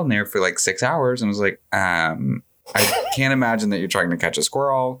was a squirrel in there for like 6 hours. And I was like, I can't imagine that you're trying to catch a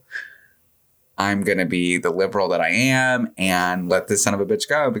squirrel. I'm going to be the liberal that I am and let this son of a bitch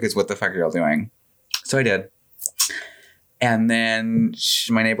go, because what the fuck are y'all doing? So I did. And then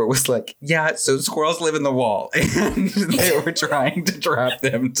my neighbor was like, yeah, so squirrels live in the wall. And they were trying to trap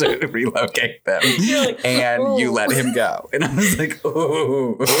them to relocate them. Like, and you let him go. And I was like,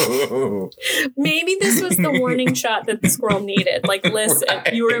 oh. Maybe this was the warning shot that the squirrel needed. Like, listen,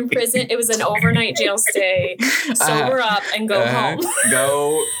 you were in prison. It was an overnight jail stay. Sober up and go home.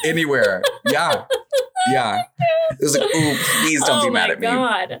 Go anywhere. Yeah. Yeah. It was like, ooh, please don't be mad at me. Oh,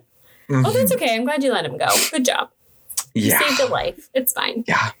 my God. Oh, that's okay. I'm glad you let him go. Good job. You saved a life. It's fine.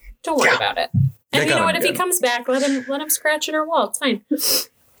 Yeah. Don't worry about it. And you know what? If he comes back, let him scratch at our wall. It's fine.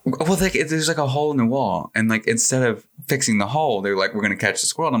 Well, like there's like a hole in the wall, and like instead of fixing the hole, they're like, we're gonna catch the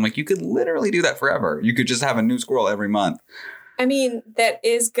squirrel. And I'm like, you could literally do that forever. You could just have a new squirrel every month. I mean, that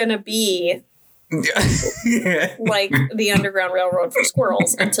is gonna be like the Underground Railroad for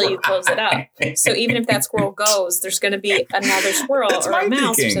squirrels until you close it up. So even if that squirrel goes, there's going to be another squirrel or a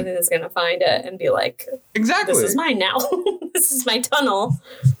mouse or something that's going to find it and be like, exactly, this is mine now. This is my tunnel.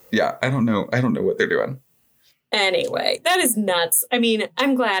 Yeah, I don't know what they're doing. Anyway, that is nuts. I mean,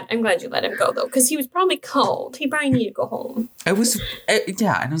 I'm glad you let him go though, because he was probably cold. He probably needed to go home. And I was like, you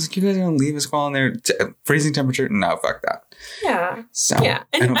guys are gonna leave a squirrel in there, freezing temperature? No, fuck that. Yeah. So yeah,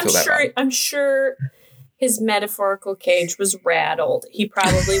 and I'm sure his metaphorical cage was rattled. He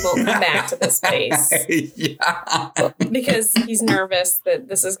probably won't come back to this space. Yeah. Because he's nervous that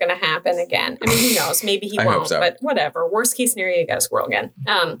this is going to happen again. I mean, who knows? Maybe he won't, but whatever. Worst case scenario, you got a squirrel again.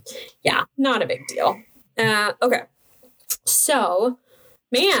 Yeah, not a big deal. Okay. So,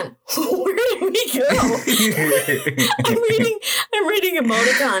 man, where did we go? I'm reading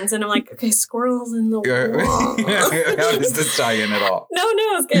emoticons and I'm like, okay, squirrels in the wall. How does this tie in at all? No,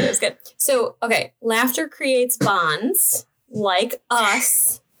 it's good. So, okay, laughter creates bonds like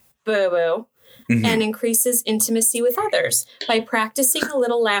us, boo-boo, and increases intimacy with others. By practicing a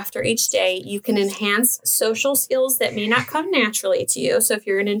little laughter each day, you can enhance social skills that may not come naturally to you. So if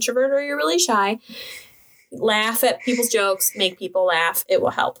you're an introvert or you're really shy, laugh at people's jokes, make people laugh. It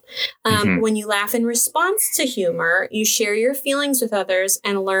will help. When you laugh in response to humor, you share your feelings with others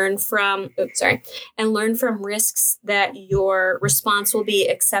and learn from risks that your response will be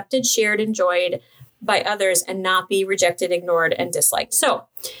accepted, shared, enjoyed by others, and not be rejected, ignored, and disliked. So,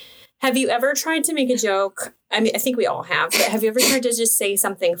 have you ever tried to make a joke? I mean, I think we all have, but have you ever tried to just say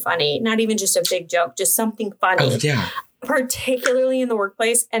something funny? Not even just a big joke, just something funny. Oh, yeah. Particularly in the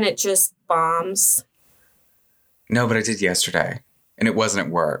workplace, and it just bombs. No, but I did yesterday, and it wasn't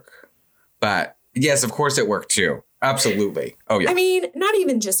at work. But yes, of course, at work too. Absolutely. Oh, yeah. I mean, not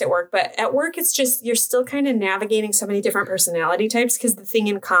even just at work, but at work, it's just you're still kind of navigating so many different personality types because the thing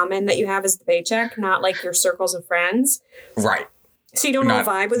in common that you have is the paycheck, not like your circles of friends. Right. So you don't all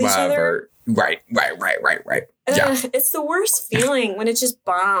vibe with each other. Right. Yeah. It's the worst feeling when it just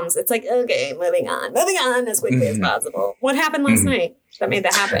bombs. It's like, okay, moving on as quickly as possible. What happened last night that made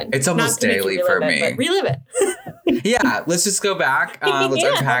that happen? It's almost daily for me. But relive it. Yeah, let's just go back. Let's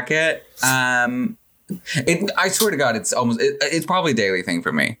unpack it. I swear to God, it's probably a daily thing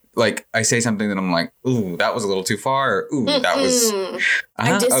for me. Like, I say something that I'm like, ooh, that was a little too far. Or, ooh, that was.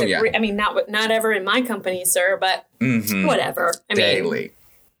 I disagree. Oh, yeah. I mean, not ever in my company, sir, but whatever. I mean, daily.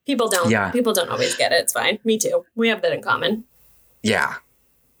 People don't always get it. It's fine. Me too. We have that in common. Yeah.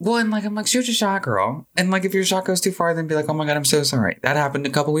 Well, and like, I'm like, shoot your shot, girl. And like, if your shot goes too far, then be like, oh my God, I'm so sorry. That happened a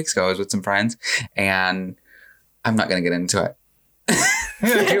couple weeks ago. I was with some friends, and I'm not going to get into it.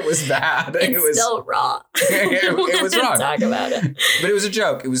 It was bad. It was so raw. It was wrong. Talk about it. But it was a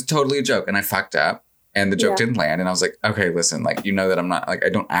joke. It was totally a joke. And I fucked up, and the joke didn't land. And I was like, okay, listen, like, you know that I'm not, like, I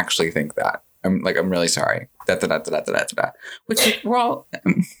don't actually think that. I'm really sorry. Which, like, we're all,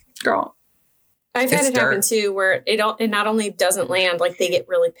 girl. I've had it happen too, where it not only doesn't land, like they get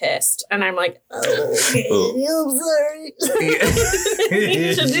really pissed, and I'm like, okay, I'm sorry.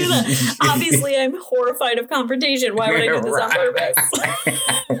 You should do that. Obviously, I'm horrified of confrontation. Why would I do this on purpose?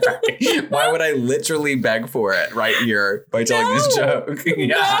 Right. Why would I literally beg for it right here by telling this joke?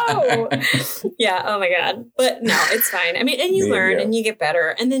 No. Yeah. Oh my God. But no, it's fine. I mean, and you learn and you get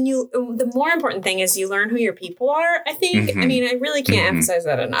better, and then the more important thing is you learn who your people are. I think. I mean, I really can't emphasize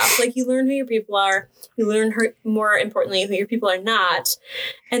that enough. Like, you learn who your people are. You learn more importantly who your people are not,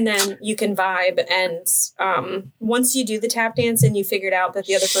 and then you can vibe. And once you do the tap dance and you figured out that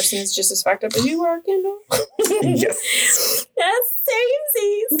the other person is just as fucked up as you are, Kendall. Yes. That's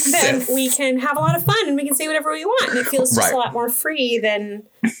samesies. Then we can have a lot of fun and we can say whatever we want, and it feels just a lot more free than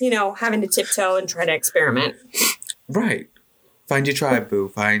having to tiptoe and try to experiment. Right. Find your tribe, boo.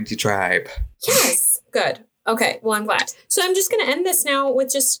 Find your tribe. Yes. Good. Okay, well, I'm glad. So I'm just going to end this now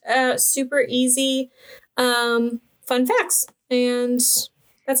with just super easy fun facts. And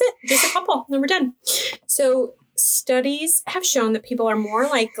that's it. Just a couple. Number 10. So studies have shown that people are more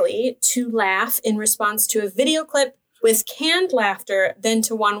likely to laugh in response to a video clip with canned laughter than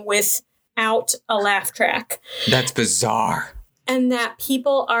to one without a laugh track. That's bizarre. And that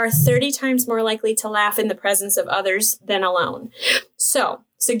people are 30 times more likely to laugh in the presence of others than alone. So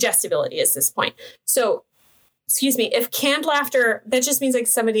suggestibility is this point. So if canned laughter, that just means like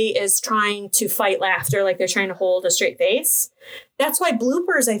somebody is trying to fight laughter, like they're trying to hold a straight face. That's why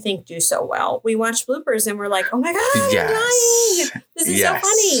bloopers, I think, do so well. We watch bloopers and we're like, oh my God, I'm dying. This is so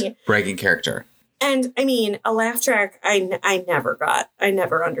funny. Breaking character. And I mean, a laugh track, I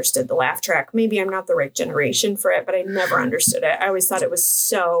never understood the laugh track. Maybe I'm not the right generation for it, but I never understood it. I always thought it was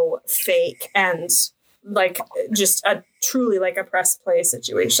so fake and like just a truly like a press play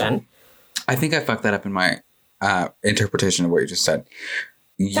situation. I think I fucked that up in my interpretation of what you just said.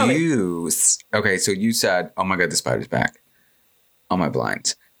 Okay, so you said, oh my God, the spider's back on my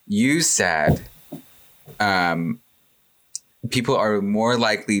blinds. You said people are more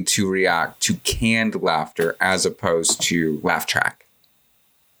likely to react to canned laughter as opposed to laugh track.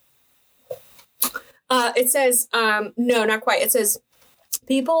 It says, no, not quite. It says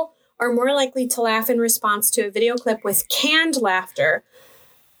people are more likely to laugh in response to a video clip with canned laughter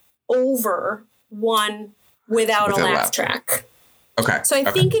over one without a laugh track. Okay. So I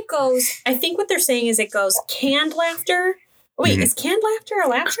think what they're saying is it goes canned laughter. Oh, wait, is canned laughter a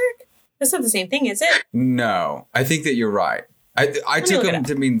laugh track? That's not the same thing, is it? No, I think that you're right. I took them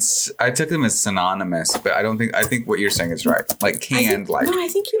to mean, I took them as synonymous, but I think what you're saying is right. Like canned laughter. No, I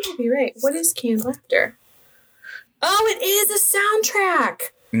think you might be right. What is canned laughter? Oh, it is a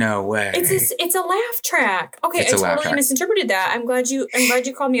soundtrack. No way. It's a laugh track. Okay, I totally misinterpreted that. I'm glad you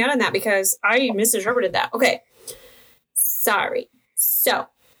called me out on that because I misinterpreted that. Okay. Sorry. So,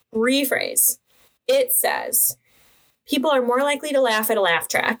 rephrase. It says people are more likely to laugh at a laugh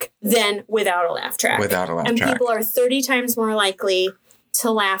track than without a laugh track. And people are 30 times more likely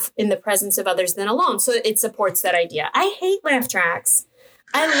to laugh in the presence of others than alone. So it supports that idea. I hate laugh tracks.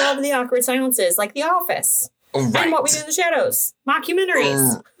 I love the awkward silences, like The Office. Right. And What We Do in the Shadows.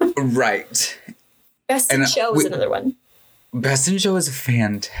 Mockumentaries. Right. Best in Show is another one. Best in Show is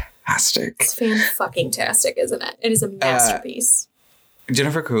fantastic. It's fan-fucking-tastic, isn't it? It is a masterpiece.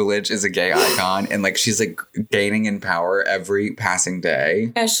 Jennifer Coolidge is a gay icon, and like she's like gaining in power every passing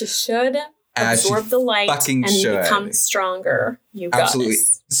day. As she should. Absorb the light and become stronger. You got Absolutely.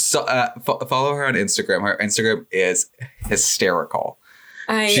 So, follow her on Instagram. Her Instagram is hysterical.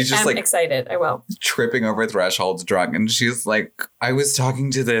 She's just excited. I will. Tripping over thresholds drunk. And she's like, I was talking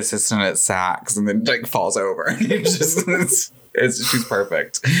to the assistant at Saks, and then like falls over. And She's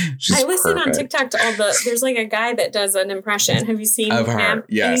perfect. She's I listen perfect. on TikTok to all there's like a guy that does an impression. Have you seen of her? him?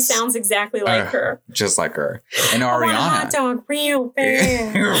 Yes. And he sounds exactly like her. Just like her. And I Ariana. want a hot dog real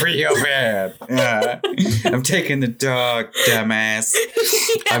bad. Real bad. Yeah. I'm taking the dog, dumbass.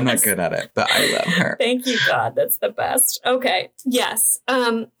 Yes. I'm not good at it, but I love her. Thank you, God. That's the best. Okay. Yes.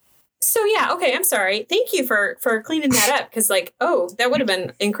 So yeah, okay, I'm sorry. Thank you for cleaning that up because like, oh, that would have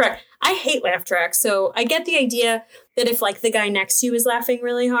been incorrect. I hate laugh tracks. So I get the idea that if like the guy next to you is laughing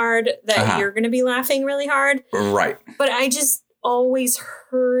really hard, that you're going to be laughing really hard. Right. But I just always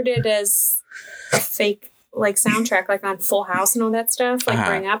heard it as a fake like soundtrack, like on Full House and all that stuff. Like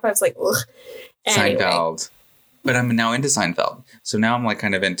growing up, I was like, ugh. Anyway. Seinfeld. But I'm now into Seinfeld. So now I'm like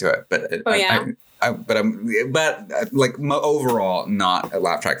kind of into it. But overall not a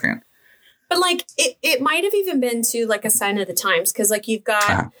laugh track fan. But like it might have even been to like a sign of the times because like you've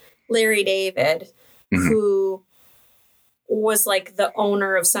got Larry David, who was like the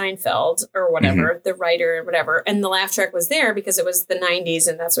owner of Seinfeld or whatever, the writer or whatever, and the laugh track was there because it was the 90s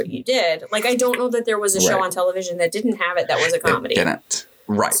and that's what you did. Like I don't know that there was a show on television that didn't have it that was a comedy. It didn't.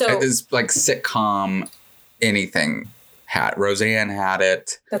 Right. So, it was like sitcom anything had. Roseanne had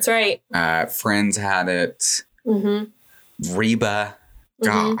it. That's right. Friends had it. Reba.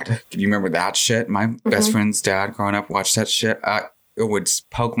 God, do you remember that shit? My best friend's dad growing up watched that shit. It would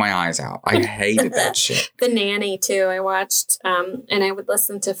poke my eyes out. I hated that shit. The Nanny, too, I watched. And I would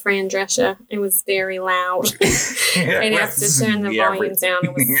listen to Fran Drescher. It was very loud. I'd have to turn the volume down.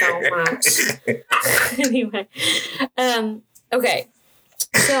 It was so much. Anyway. Okay.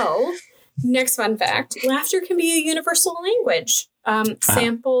 So, next fun fact. Laughter can be a universal language.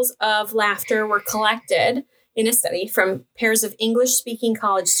 Samples of laughter were collected in a study from pairs of English-speaking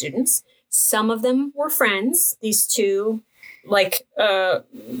college students. Some of them were friends, these two, like,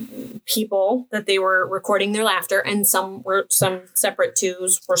 people that they were recording their laughter, and some separate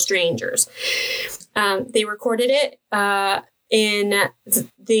twos were strangers. They recorded it in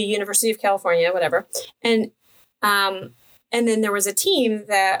the University of California, whatever. And then there was a team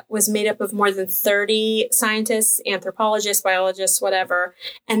that was made up of more than 30 scientists, anthropologists, biologists, whatever.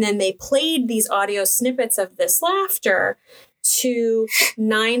 And then they played these audio snippets of this laughter to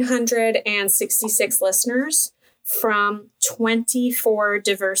 966 listeners from 24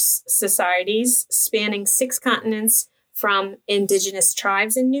 diverse societies spanning 6 continents, from indigenous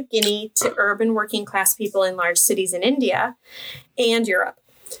tribes in New Guinea to urban working class people in large cities in India and Europe.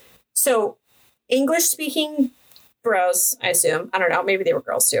 So English-speaking bros, I assume. I don't know. Maybe they were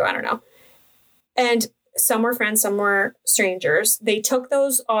girls too. I don't know. And some were friends, some were strangers. They took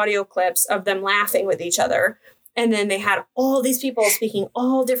those audio clips of them laughing with each other. And then they had all these people speaking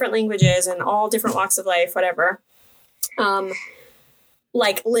all different languages and all different walks of life, whatever.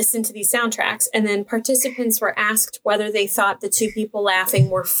 Like listen to these soundtracks. And then participants were asked whether they thought the two people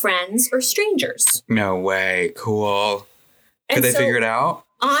laughing were friends or strangers. No way. Cool. Could they figure it out?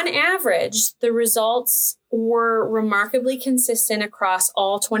 On average, the results were remarkably consistent across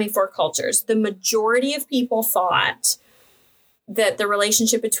all 24 cultures. The majority of people thought that the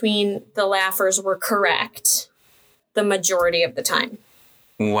relationship between the laughers were correct the majority of the time.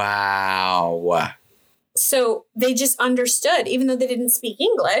 Wow. So they just understood, even though they didn't speak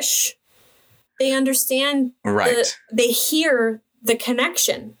English, they understand. Right. They hear the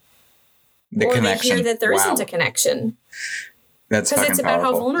connection. They hear that there isn't a connection. That's fucking because it's about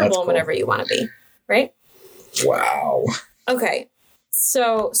powerful. how vulnerable and whatever you want to be, right? Wow. Okay.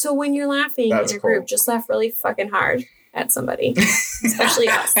 So when you're laughing in a group, just laugh really fucking hard at somebody, especially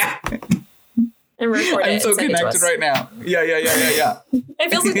us, and record it. I'm so connected right now. Yeah. I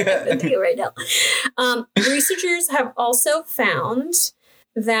feel so connected to you right now. Researchers have also found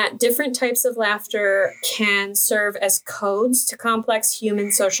that different types of laughter can serve as codes to complex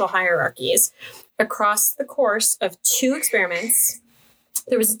human social hierarchies. Across the course of 2 experiments,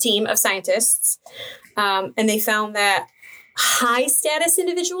 there was a team of scientists, and they found that high-status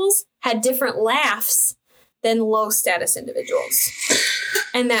individuals had different laughs than low-status individuals,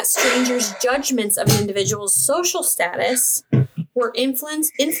 and that strangers' judgments of an individual's social status were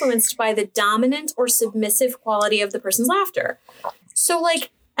influenced by the dominant or submissive quality of the person's laughter. So, like,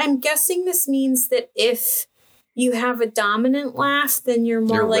 I'm guessing this means that if you have a dominant laugh, then you're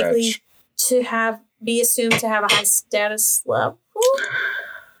more likely rich to be assumed to have a high status level.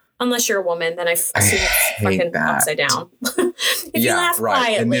 Unless you're a woman, then I assume it's fucking upside down. If you laugh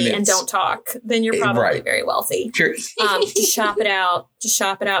quietly and don't talk, then you're probably very wealthy. Sure. Just shop it out. Just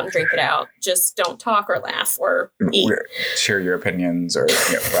shop it out and drink it out. Just don't talk or laugh or eat. Share your opinions or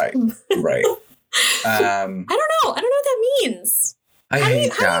right. I don't know. I don't know what that means. How do you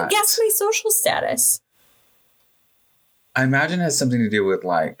guess my social status? I imagine it has something to do with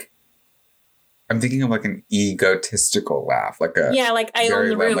like, I'm thinking of like an egotistical laugh, like a like I own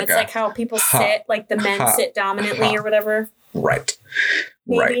the room. Like it's like how people sit, like the men sit dominantly or whatever. Right.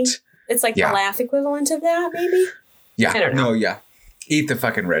 Maybe. Right. It's like the laugh equivalent of that, maybe. Yeah. I don't know. No, yeah. Eat the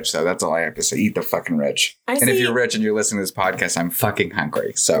fucking rich, though. That's all I have to say. Eat the fucking rich. And if you're rich and you're listening to this podcast, I'm fucking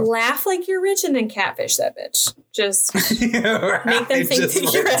hungry. So laugh like you're rich and then catfish that bitch. Just right. Make them think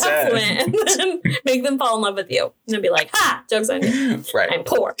that you're affluent and then make them fall in love with you. And then be like, ha, joke's on you. Right. I'm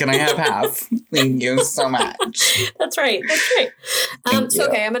poor. Can I have half? Thank you so much. That's right. So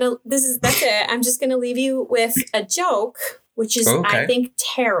okay, that's it. I'm just gonna leave you with a joke, which is I think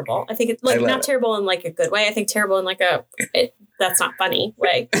terrible. I think it's like not terrible in like a good way. I think terrible in like that's not funny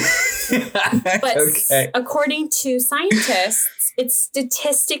way. But according to scientists, it's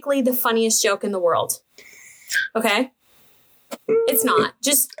statistically the funniest joke in the world. Okay? It's not.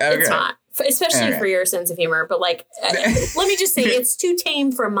 It's not. Especially for your sense of humor. But like, let me just say, it's too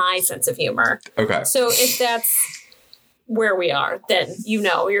tame for my sense of humor. Okay. So if that's where we are, then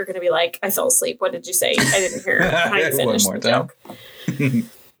you're going to be like, I fell asleep. What did you say? I didn't hear how you finished the joke.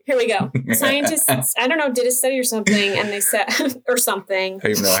 Here we go. Scientists, I don't know, did a study or something, and they said, or something. I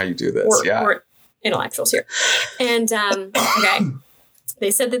don't even know how you do this. We're intellectuals here. And, they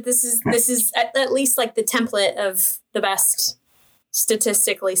said that this is at least like the template of the best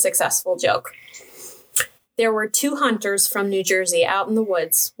statistically successful joke. There were 2 hunters from New Jersey out in the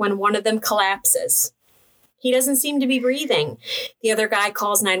woods when one of them collapses. He doesn't seem to be breathing. The other guy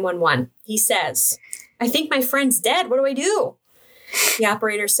calls 911. He says, I think my friend's dead. What do I do? The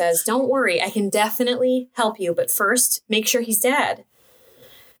operator says, don't worry, I can definitely help you, but first, make sure he's dead.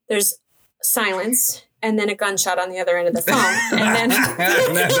 There's silence, and then a gunshot on the other end of the phone. And then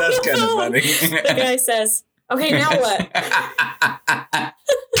that's kind of funny. The guy says, okay, now what?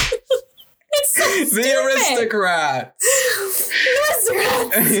 It's so the aristocrats.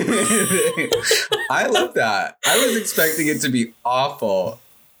 I love that. I was expecting it to be awful.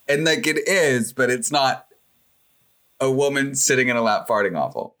 And like it is, but it's not a woman sitting in a lap farting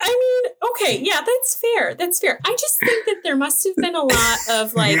awful. I mean, okay, yeah, that's fair. That's fair. I just think that there must have been a lot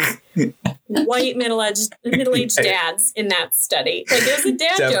of like white middle-aged dads in that study. Like there's a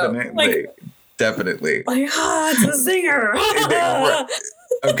dad joke. Like, definitely. Like, it's a zinger.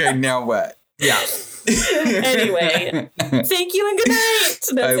 Okay, now what? Yeah. Anyway, thank you and good night.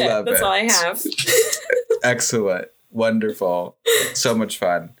 That's all I have. Excellent. Wonderful. So much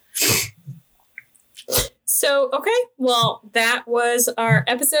fun. So, okay. Well, that was our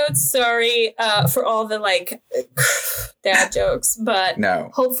episode. Sorry for all the like dad jokes, but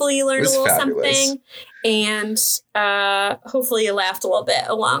hopefully you learned a little something and hopefully you laughed a little bit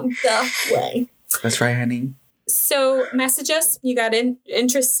along the way. That's right, honey. So message us. You got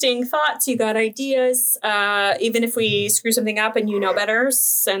interesting thoughts. You got ideas. Even if we screw something up and you know better,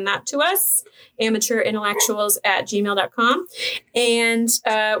 send that to us. amateurintellectuals@gmail.com. And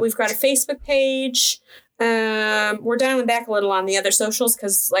we've got a Facebook page. We're dialing back a little on the other socials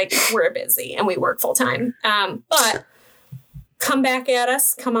because like we're busy and we work full time. But come back at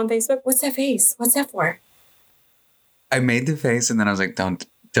us. Come on Facebook. What's that face? What's that for? I made the face and then I was like, don't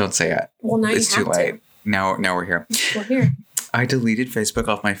say it. Well, now it's too late. Now we're here. We're here. I deleted Facebook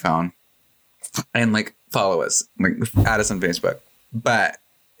off my phone and like follow us, like add us on Facebook. But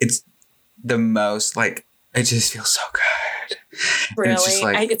it's the most like it just feels so good. Really?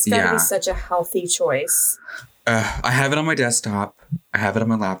 It's gotta be such a healthy choice. I have it on my desktop. I have it on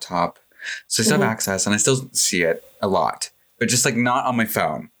my laptop. So I still have access and I still see it a lot. But just like not on my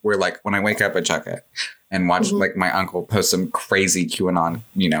phone where like when I wake up I check it and watch like my uncle post some crazy QAnon,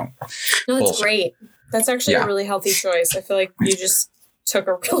 No, that's bullshit. Great. That's actually a really healthy choice. I feel like you just took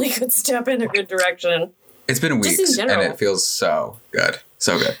a really good step in a good direction. It's been weeks and it feels so good.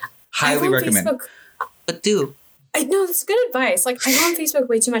 So good. Highly recommend. Facebook. But do. I know that's good advice. Like I go on Facebook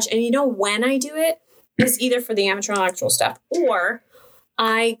way too much. And when I do it is either for the amateur intellectual stuff or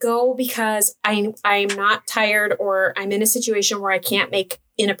I go because I'm not tired or I'm in a situation where I can't make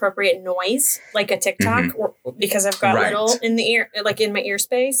inappropriate noise like a TikTok or because I've got little in the ear, like in my ear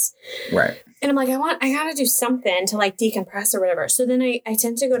space. Right. And I'm like, I gotta do something to like decompress or whatever. So then I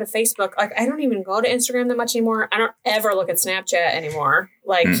tend to go to Facebook. Like I don't even go to Instagram that much anymore. I don't ever look at Snapchat anymore.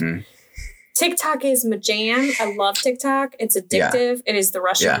 Like TikTok is my jam. I love TikTok. It's addictive. Yeah. It is the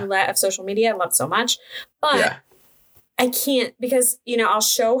Russian roulette of social media. I love it so much. But I can't because, I'll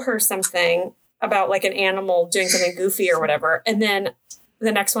show her something about like an animal doing something goofy or whatever. And then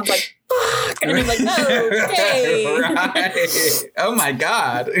the next one's like, fuck, And I'm like, oh, okay. Right. Oh my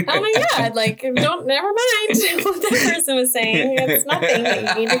God. Oh my God. Like, never mind what that person was saying. It's nothing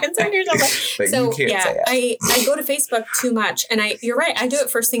that you need to concern yourself with. But So, you can't yeah, say it. I go to Facebook too much. And you're right. I do it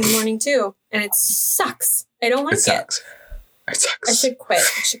first thing in the morning too. And it sucks. I don't like it. It sucks. It sucks. I should quit.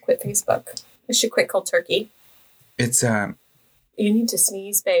 I should quit Facebook. I should quit cold turkey. It's, You need to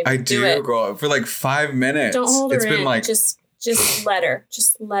sneeze, babe. I do do, it. girl, for like 5 minutes. Don't hold her It's been in. like, Just let her.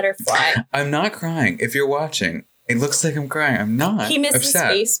 Just let her fly. I'm not crying. If you're watching, it looks like I'm crying. I'm not. He misses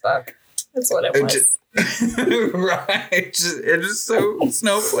upset. Facebook. That's what it was. Right. It's just so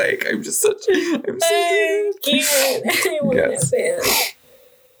snowflake. I'm just such. I'm so I can't. I want Yes. it.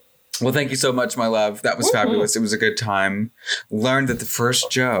 Well, thank you so much, my love. That was fabulous. It was a good time. Learned that the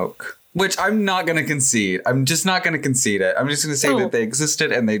first joke, which I'm not going to concede. I'm just not going to concede it. I'm just going to say that they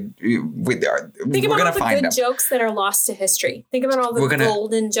existed and Think we're about going all to the find good them. jokes that are lost to history. Think about all the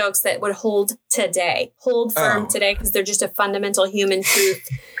golden jokes that would hold today. Hold firm today because they're just a fundamental human truth.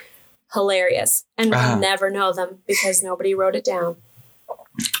 Hilarious. And we'll never know them because nobody wrote it down.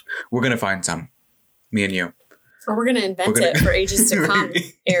 We're going to find some. Me and you. Or we're going to invent it for ages to come.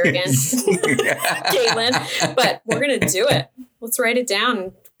 Arrogant. Caitlin. But we're going to do it. Let's write it down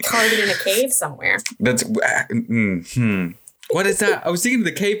and carve it in a cave somewhere. That's... What is that? I was thinking of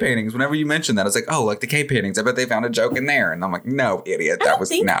the cave paintings. Whenever you mentioned that, I was like, oh, like the cave paintings. I bet they found a joke in there. And I'm like, no, idiot. I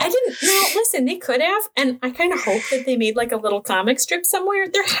didn't. No, listen, they could have. And I kind of hope that they made like a little comic strip somewhere.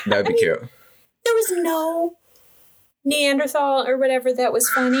 That'd be cute. There was no Neanderthal or whatever that was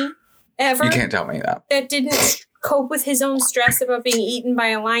funny ever. You can't tell me that. That didn't cope with his own stress about being eaten by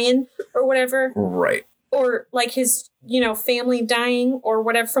a lion or whatever. Right. Or like his, family dying or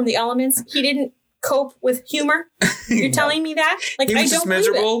whatever from the elements. He didn't cope with humor. You're telling me that? Like, he was I don't just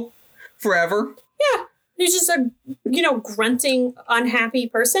miserable forever. Yeah. He's just a, grunting, unhappy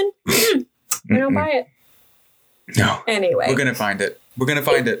person. I don't buy it. No. Anyway. We're going to find it. We're going to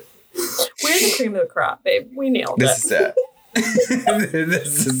find it. We're the cream of the crop, babe. We nailed This is it.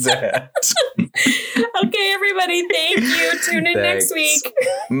 This is it. Okay, everybody. Thank you. Tune in next week.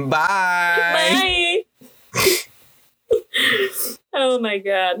 Bye. Bye. Oh, my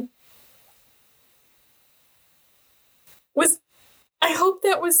God. I hope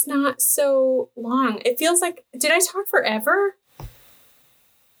that was not so long. It feels like, did I talk forever?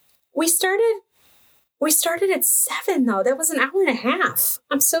 We started at 7 though. That was an hour and a half.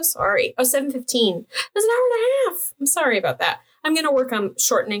 I'm so sorry. Oh, 7:15. That was an hour and a half. I'm sorry about that. I'm going to work on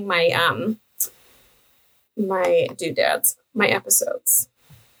shortening my my doodads, my episodes.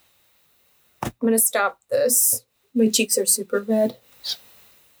 I'm going to stop this. My cheeks are super red.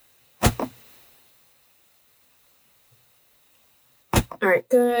 All right,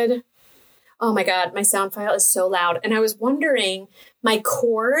 good. Oh my God, my sound file is so loud. And I was wondering, my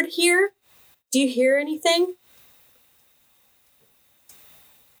cord here, do you hear anything?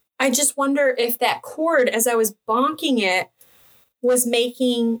 I just wonder if that cord, as I was bonking it, was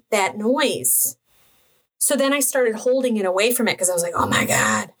making that noise. So then I started holding it away from it because I was like, oh my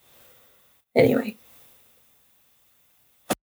God. Anyway,